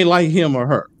 You may like him or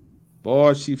her.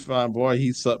 Boy, she fine. Boy,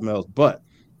 he's something else. But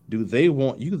do they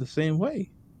want you the same way?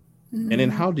 And then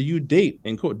how do you date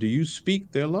in court? Do you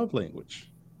speak their love language?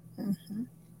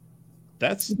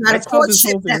 That's how this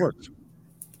whole thing works.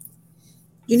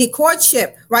 You need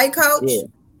courtship, right, Coach? Yeah,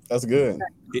 that's good.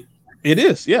 It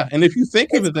is, yeah. And if you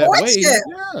think of it that way,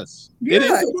 yes, it is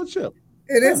a courtship.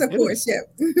 It is a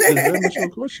courtship. It's very much a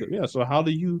courtship. Yeah. So how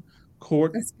do you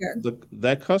court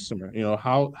that customer?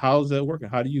 How's that working?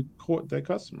 How do you court that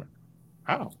customer?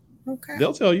 How? Okay.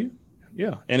 They'll tell you.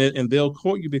 Yeah. And they'll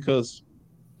court you because,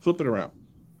 flip it around.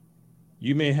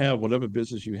 You may have whatever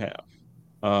business you have.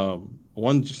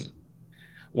 One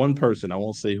one person, I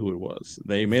won't say who it was,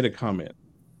 they made a comment.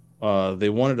 They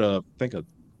wanted I think a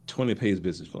 20-page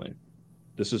business plan.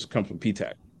 This has come from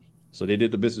PTAC. So they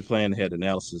did the business plan, had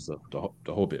analysis of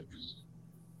the whole bit.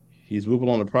 He's moving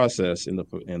on the process, and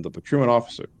the procurement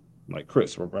officer, like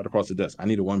Chris, right across the desk, I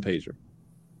need a one pager.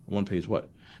 One page what?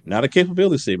 Not a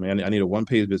capability statement. I need a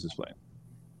one-page business plan.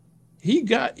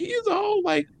 He's all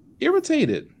like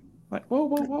irritated. Like,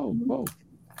 whoa.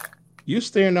 You're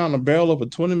staring down the barrel of a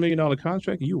 $20 million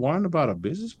contract and you whining about a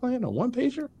business plan, a one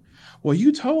pager? Well,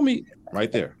 you told me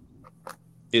right there.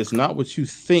 It's not what you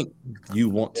think you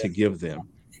want to give them.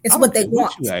 It's what they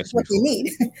want. It's what they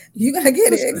need. You gotta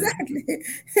get it exactly.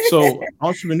 So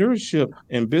entrepreneurship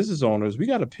and business owners, we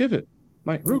gotta pivot.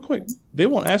 Like real quick. They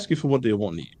won't ask you for what they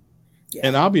won't need. Yeah.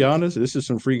 And I'll be honest, this is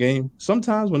some free game.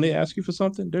 Sometimes when they ask you for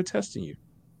something, they're testing you.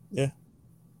 Yeah.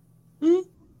 Mm-hmm.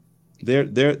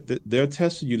 They're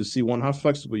testing you to see, one, how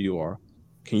flexible you are.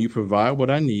 Can you provide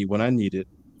what I need when I need it,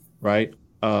 right?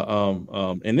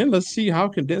 And then let's see how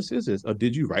condensed is this. Or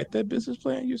did you write that business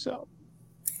plan yourself?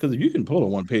 Because if you can pull a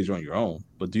one page on your own,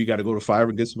 but do you got to go to Fiverr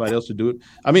and get somebody else to do it?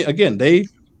 I mean, again,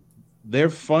 they're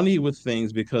funny with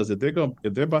things because if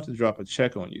they're about to drop a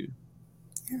check on you,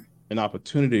 an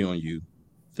opportunity on you,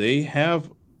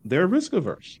 they're risk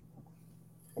averse.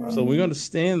 So we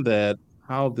understand that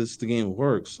how the game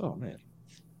works. Oh man,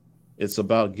 it's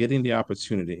about getting the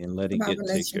opportunity and letting it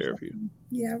take care of you.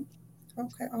 Yeah.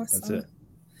 Okay. Awesome.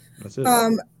 That's it.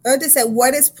 Erda said,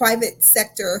 "What is private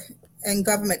sector and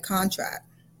government contract?"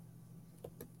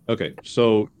 Okay,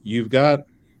 so you've got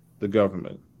the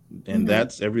government, and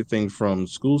that's everything from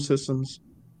school systems,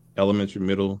 elementary,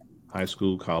 middle, high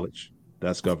school, college.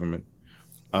 That's government.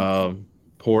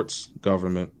 Ports,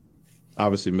 government.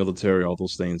 Obviously, military, all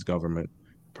those things, government.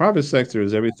 Private sector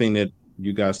is everything that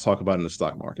you guys talk about in the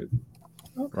stock market.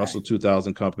 Okay. Russell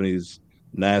 2000 companies,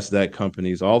 NASDAQ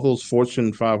companies, all those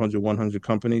Fortune 500, 100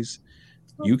 companies,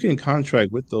 you can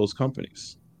contract with those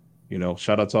companies. You know,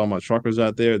 shout out to all my truckers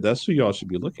out there. That's who y'all should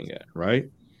be looking at, right?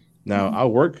 Now,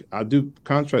 I do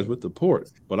contracts with the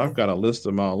port, but I've got a list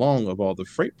a mile long of all the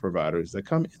freight providers that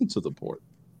come into the port.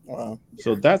 Wow.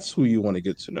 So that's who you want to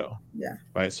get to know. Yeah.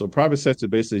 Right. So private sector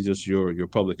basically just your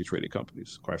publicly traded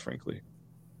companies, quite frankly.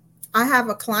 I have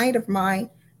a client of mine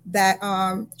that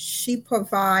she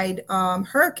provide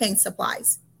hurricane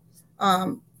supplies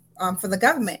for the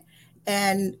government.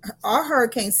 And our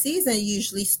hurricane season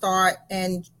usually start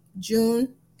in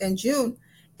June.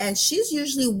 And she's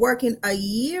usually working a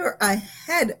year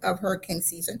ahead of hurricane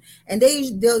season. And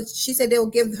she said they'll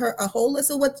give her a whole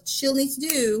list of what she'll need to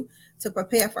do to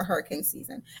prepare for hurricane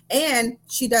season. And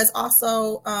she does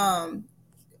also,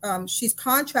 she's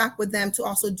contract with them to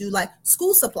also do like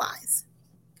school supplies.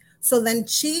 So then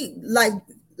she like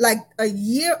a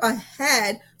year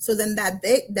ahead. So then that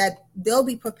they'll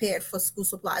be prepared for school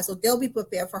supplies. So they'll be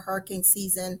prepared for hurricane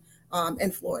season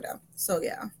in Florida. So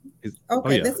yeah.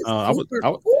 Okay. This is super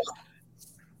cool.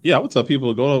 Yeah, I would tell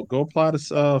people to go apply to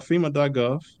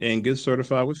FEMA.gov and get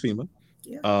certified with FEMA.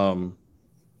 Yeah.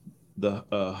 The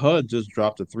HUD just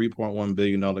dropped a $3.1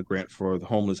 billion grant for the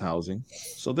homeless housing.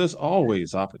 So there's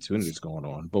always opportunities going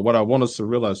on. But what I want us to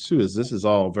realize too is this is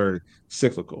all very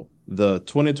cyclical. The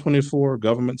 2024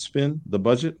 government spend, the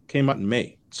budget came out in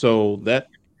May. So that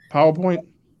PowerPoint,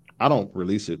 I don't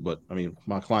release it, but I mean,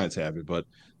 my clients have it. But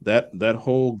that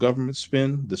whole government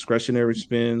spend, discretionary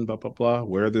spend, blah, blah, blah,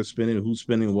 where they're spending, who's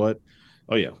spending what.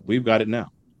 Oh yeah, we've got it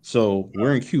now. So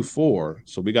we're in Q4.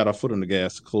 So we got our foot on the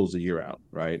gas to close the year out,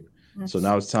 right? So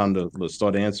now it's time to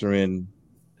start answering.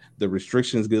 The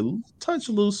restrictions get a touch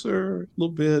looser, a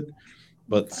little bit,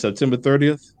 but September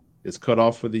 30th is cut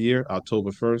off for the year.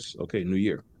 October 1st, okay, new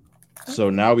year. So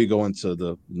now we go into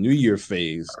the new year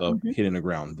phase of hitting the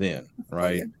ground then,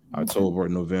 right? October,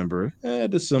 November,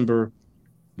 December,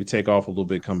 we take off a little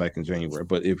bit, come back in January.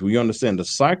 But if we understand the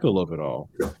cycle of it all,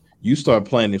 you start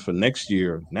planning for next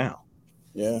year now.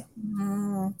 Yeah.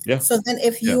 Yeah. So then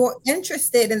if you're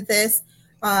interested in this,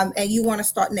 and you want to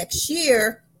start next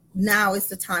year, now is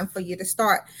the time for you to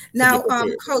start. Now,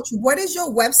 Coach, what is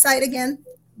your website again?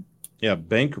 Yeah,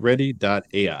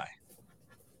 bankready.ai.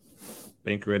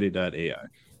 Bankready.ai.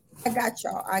 I got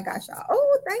y'all.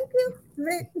 Oh, thank you,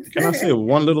 Vic. Can I say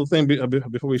one little thing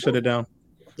before we shut it down?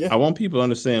 Yeah. I want people to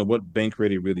understand what Bank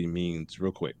Ready really means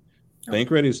real quick. Okay.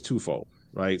 Bank Ready is twofold,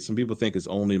 right? Some people think it's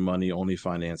only money, only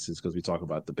finances, because we talk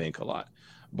about the bank a lot.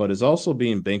 But it's also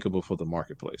being bankable for the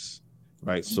marketplace.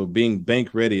 Right. So being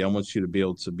bank ready, I want you to be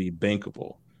able to be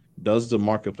bankable. Does the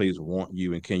marketplace want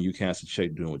you, and can you cash a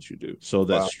check doing what you do? So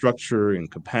that structure and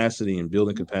capacity and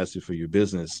building capacity for your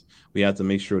business, we have to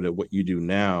make sure that what you do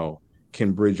now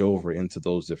can bridge over into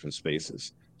those different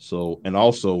spaces. So, and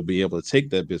also be able to take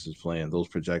that business plan, those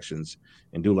projections,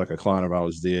 and do like a client of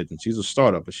ours did. And she's a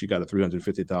startup, but she got a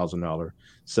 $350,000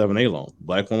 7A loan.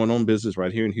 Black woman owned business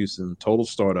right here in Houston, total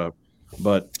startup,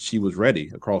 but she was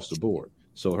ready across the board.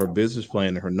 So her business plan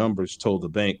and her numbers told the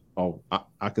bank, "Oh,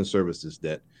 I can service this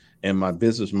debt, and my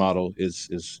business model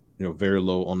is very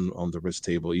low on the risk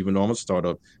table. Even though I'm a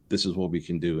startup, this is what we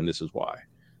can do, and this is why."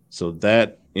 So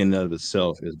that in and of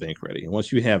itself is bank ready. And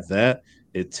once you have that,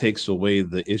 it takes away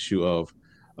the issue of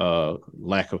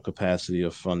lack of capacity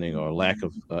of funding or lack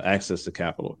of access to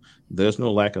capital. There's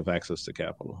no lack of access to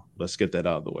capital. Let's get that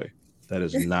out of the way. That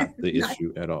is not the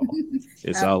issue at all.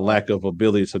 It's our lack of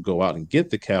ability to go out and get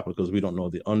the capital because we don't know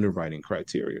the underwriting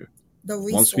criteria.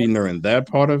 Once we learn that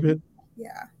part of it,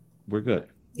 we're good.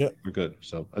 Yeah, we're good.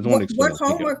 So I don't want to explain. What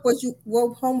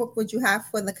homework would you have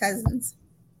for the cousins?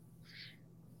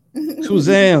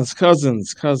 Cousins.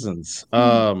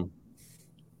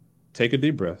 Take a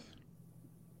deep breath.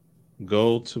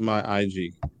 Go to my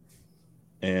IG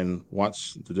and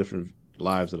watch the different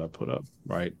lives that I put up,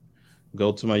 right?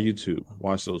 Go to my YouTube,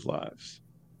 watch those lives.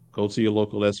 Go to your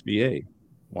local SBA,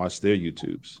 watch their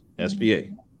YouTubes.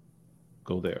 SBA,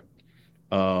 go there.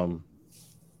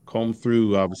 Comb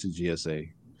through, obviously,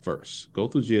 GSA first. Go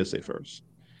through GSA first.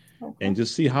 And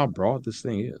just see how broad this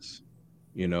thing is,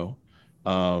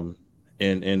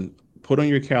 and put on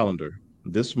your calendar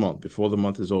this month, before the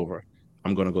month is over,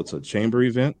 I'm going to go to a chamber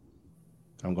event.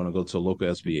 I'm going to go to a local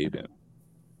SBA event,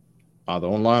 either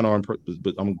online or in person,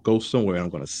 but I'm going to go somewhere and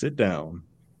I'm going to sit down,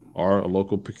 or a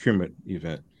local procurement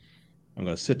event. I'm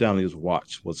going to sit down and just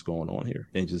watch what's going on here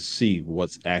and just see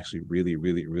what's actually really,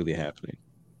 really, really happening.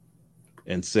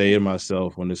 And say to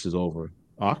myself, when this is over,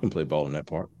 I can play ball in that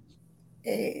part.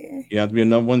 You have to be a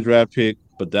number 1 draft pick,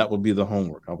 but that would be the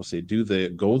homework. I would say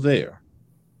go there,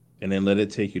 and then let it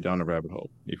take you down the rabbit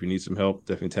hole. If you need some help,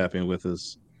 definitely tap in with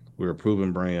us. We're a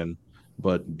proven brand,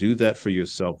 but do that for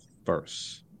yourself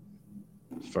first.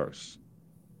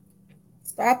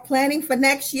 Start planning for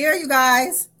next year, you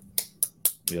guys.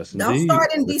 Yes, don't indeed.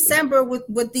 Start in December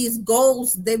with these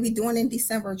goals they be doing in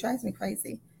December. It drives me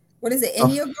crazy. What is it?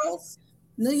 End-year goals?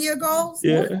 New Year goals?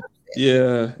 Yeah.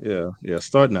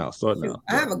 Start now. I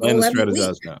have a goal every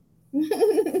week. Now.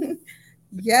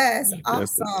 Yes,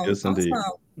 awesome. Yes, indeed.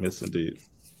 Awesome. Yes, indeed.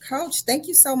 Coach, thank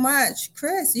you so much.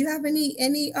 Chris, you have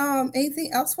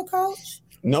anything else for Coach?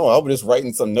 No, I was just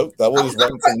writing some notes. I'm over here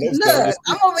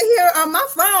on my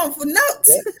phone for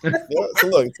notes. Yeah. So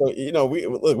look,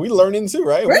 we learning too,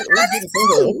 right? We're getting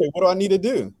okay, what do I need to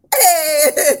do?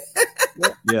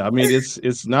 Yeah, I mean,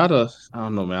 it's not I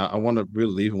don't know, man. I want to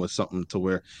really leave them with something to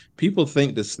where people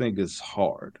think this thing is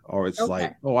hard, or it's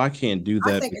like, oh, I can't do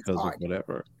that because of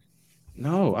whatever.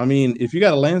 No, I mean, if you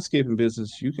got a landscaping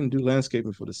business, you can do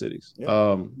landscaping for the cities.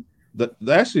 Yeah. The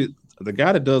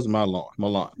guy that does my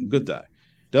lawn, good guy,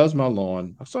 does my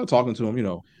lawn. I started talking to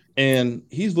him, and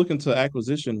he's looking to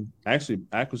acquisition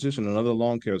another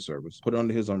lawn care service, put it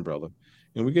under his umbrella.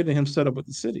 And we're getting him set up with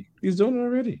the city. He's doing it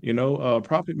already.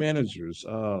 Property managers,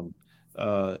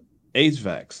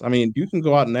 HVACs. I mean, you can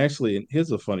go out and and here's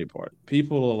the funny part.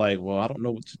 People are like, well, I don't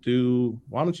know what to do.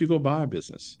 Why don't you go buy a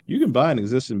business? You can buy an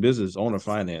existing business, owner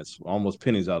finance, almost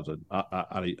pennies out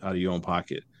of your own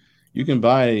pocket. You can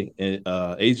buy an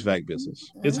HVAC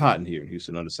business. It's hot in here in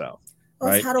Houston, on the South.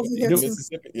 Right? It's hot over here,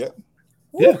 Mississippi. Yeah.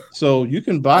 Yeah. So you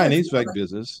can buy an HVAC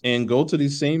business and go to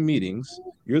these same meetings.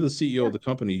 You're the CEO of the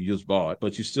company you just bought,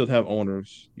 but you still have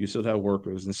owners, you still have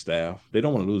workers and staff. They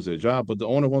don't want to lose their job, but the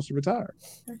owner wants to retire.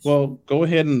 Well, go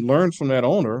ahead and learn from that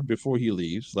owner before he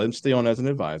leaves. Let him stay on as an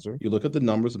advisor. You look at the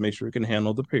numbers and make sure he can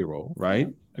handle the payroll, right?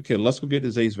 Okay, let's go get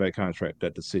this HVAC contract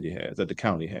that the city has, that the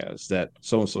county has, that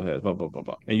so-and-so has, blah, blah, blah,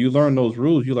 blah. And you learn those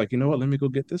rules. You're like, you know what? Let me go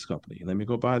get this company. Let me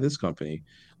go buy this company.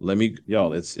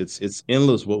 It's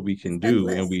endless what we can do.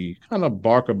 And we kind of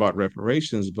bark about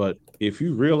reparations, but if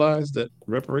you realize that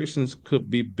reparations could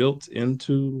be built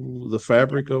into the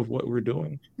fabric of what we're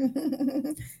doing.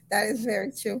 That is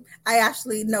very true. I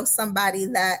actually know somebody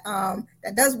that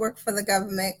does work for the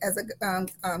government as a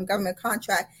government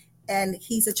contract, and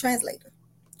he's a translator.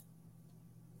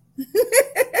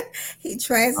 He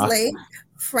translates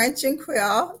French and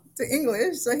Creole to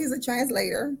English, so he's a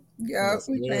translator. Yeah,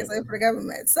 he translates for the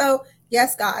government. So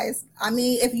yes, guys. I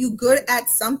mean, if you're good at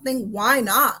something, why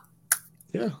not?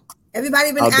 Yeah.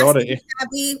 Everybody been asking me to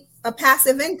be a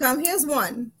passive income. Here's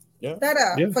one. Yeah.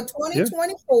 For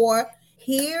 2024,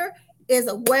 here is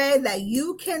a way that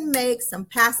you can make some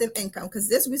passive income. Because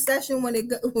this recession, when this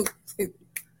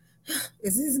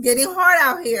is getting hard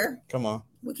out here. Come on.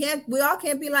 We all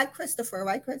can't be like Christopher,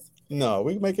 right, Chris? No,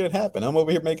 we're making it happen. I'm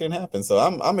over here making it happen. So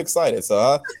I'm excited. So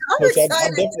I'm Coach, I'm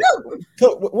excited definitely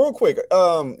too. real quick.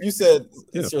 You said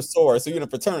Yeah. it's your sword, so you're in a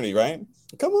fraternity, right?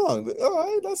 Come on. All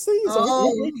right, let's see. So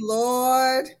Oh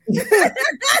Lord.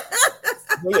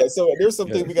 well, yeah, so there's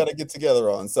something Yeah. we got to get together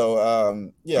on. So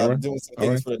yeah, All I'm right. doing some All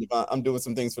things right. for the divine. I'm doing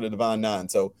some things for the Divine Nine.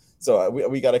 So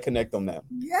we got to connect on that.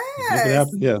 Make it Yes.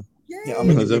 happen. Yeah. Yeah, I'm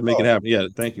gonna Yay. give you a Let's make it call. happen. Yeah.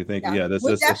 Thank you. Thank you. Yeah. Yeah. We're That's so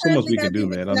much definitely we gonna can be do,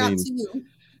 man. I reaching out mean, to you.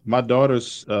 my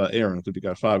daughter's Erin, because we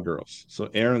got 5 girls. So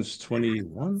Erin's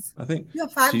 21, I think. You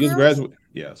have 5 She just girls? graduated.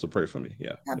 Yeah. So pray for me.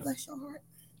 Yeah. God Yeah. bless your heart.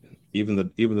 Even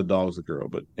the dog's a girl,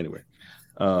 but anyway,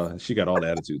 she got all the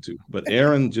attitude too. But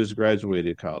Erin just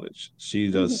graduated college. She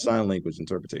does Mhm. sign language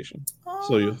interpretation.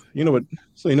 So Oh, you know what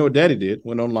Daddy did?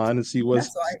 Went online and see what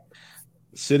that's right.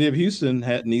 City of Houston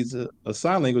needs a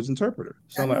sign language interpreter.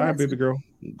 So I I'm like, know all right, that's baby girl,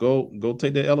 go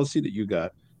take that LLC that you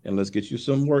got, and let's get you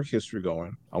some work history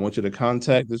going. I want you to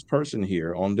contact this person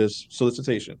here on this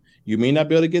solicitation. You may not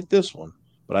be able to get this one,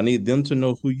 but I need them to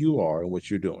know who you are and what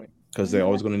you're doing, because they're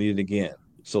always going to need it again.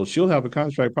 So she'll have a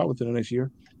contract probably within the next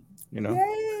year, you know.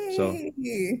 So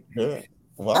Yay. Good.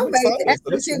 Well, I'm I'm ready to excited.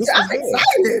 So execute. this I'm was good.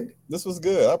 excited. This was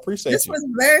good. I appreciate This you. was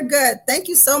very good. Thank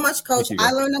you so much, Coach. thank you, I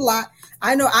guys. learned a lot.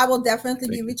 I know I will definitely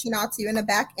be Thank you. reaching out to you in the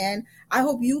back end. I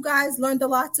hope you guys learned a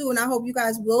lot too, and I hope you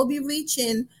guys will be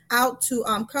reaching out to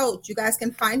Coach. You guys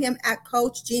can find him at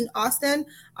Coach Gene Austin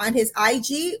on his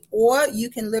IG, or you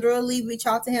can literally reach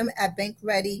out to him at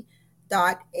bankready.ai.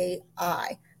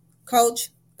 Coach,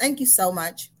 thank you so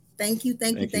much. Thank you,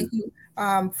 thank you, Thank you. thank you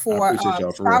I for appreciate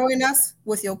y'all for real. showering us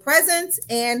with your presence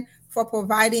and for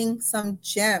providing some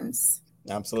gems.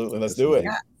 Absolutely. Let's do it.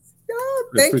 Yeah. Oh,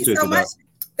 thank you Appreciate so you, much. Doc.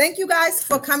 Thank you guys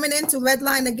for coming into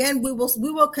Redline again. We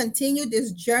will continue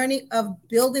this journey of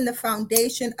building the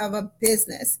foundation of a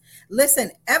business. Listen,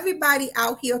 everybody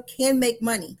out here can make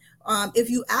money. If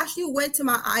you actually went to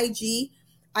my IG,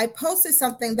 I posted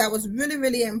something that was really,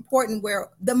 really important where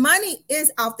the money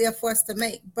is out there for us to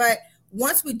make. But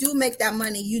once we do make that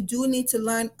money, you do need to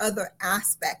learn other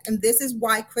aspects. And this is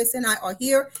why Chris and I are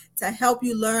here to help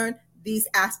you learn these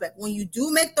aspects. When you do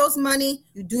make those money,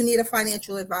 you do need a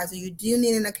financial advisor. You do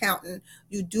need an accountant.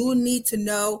 You do need to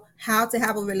know how to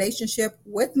have a relationship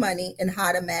with money and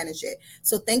how to manage it.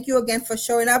 So thank you again for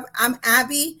showing up. I'm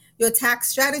Abby, your tax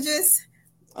strategist.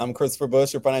 I'm Christopher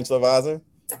Bush, your financial advisor.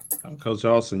 I'm Coach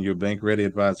Austin, your bank ready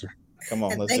advisor. Come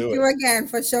on, And let's thank do you it. again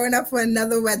for showing up for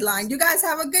another Redline. You guys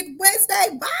have a good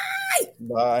Wednesday.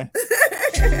 Bye.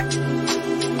 Bye.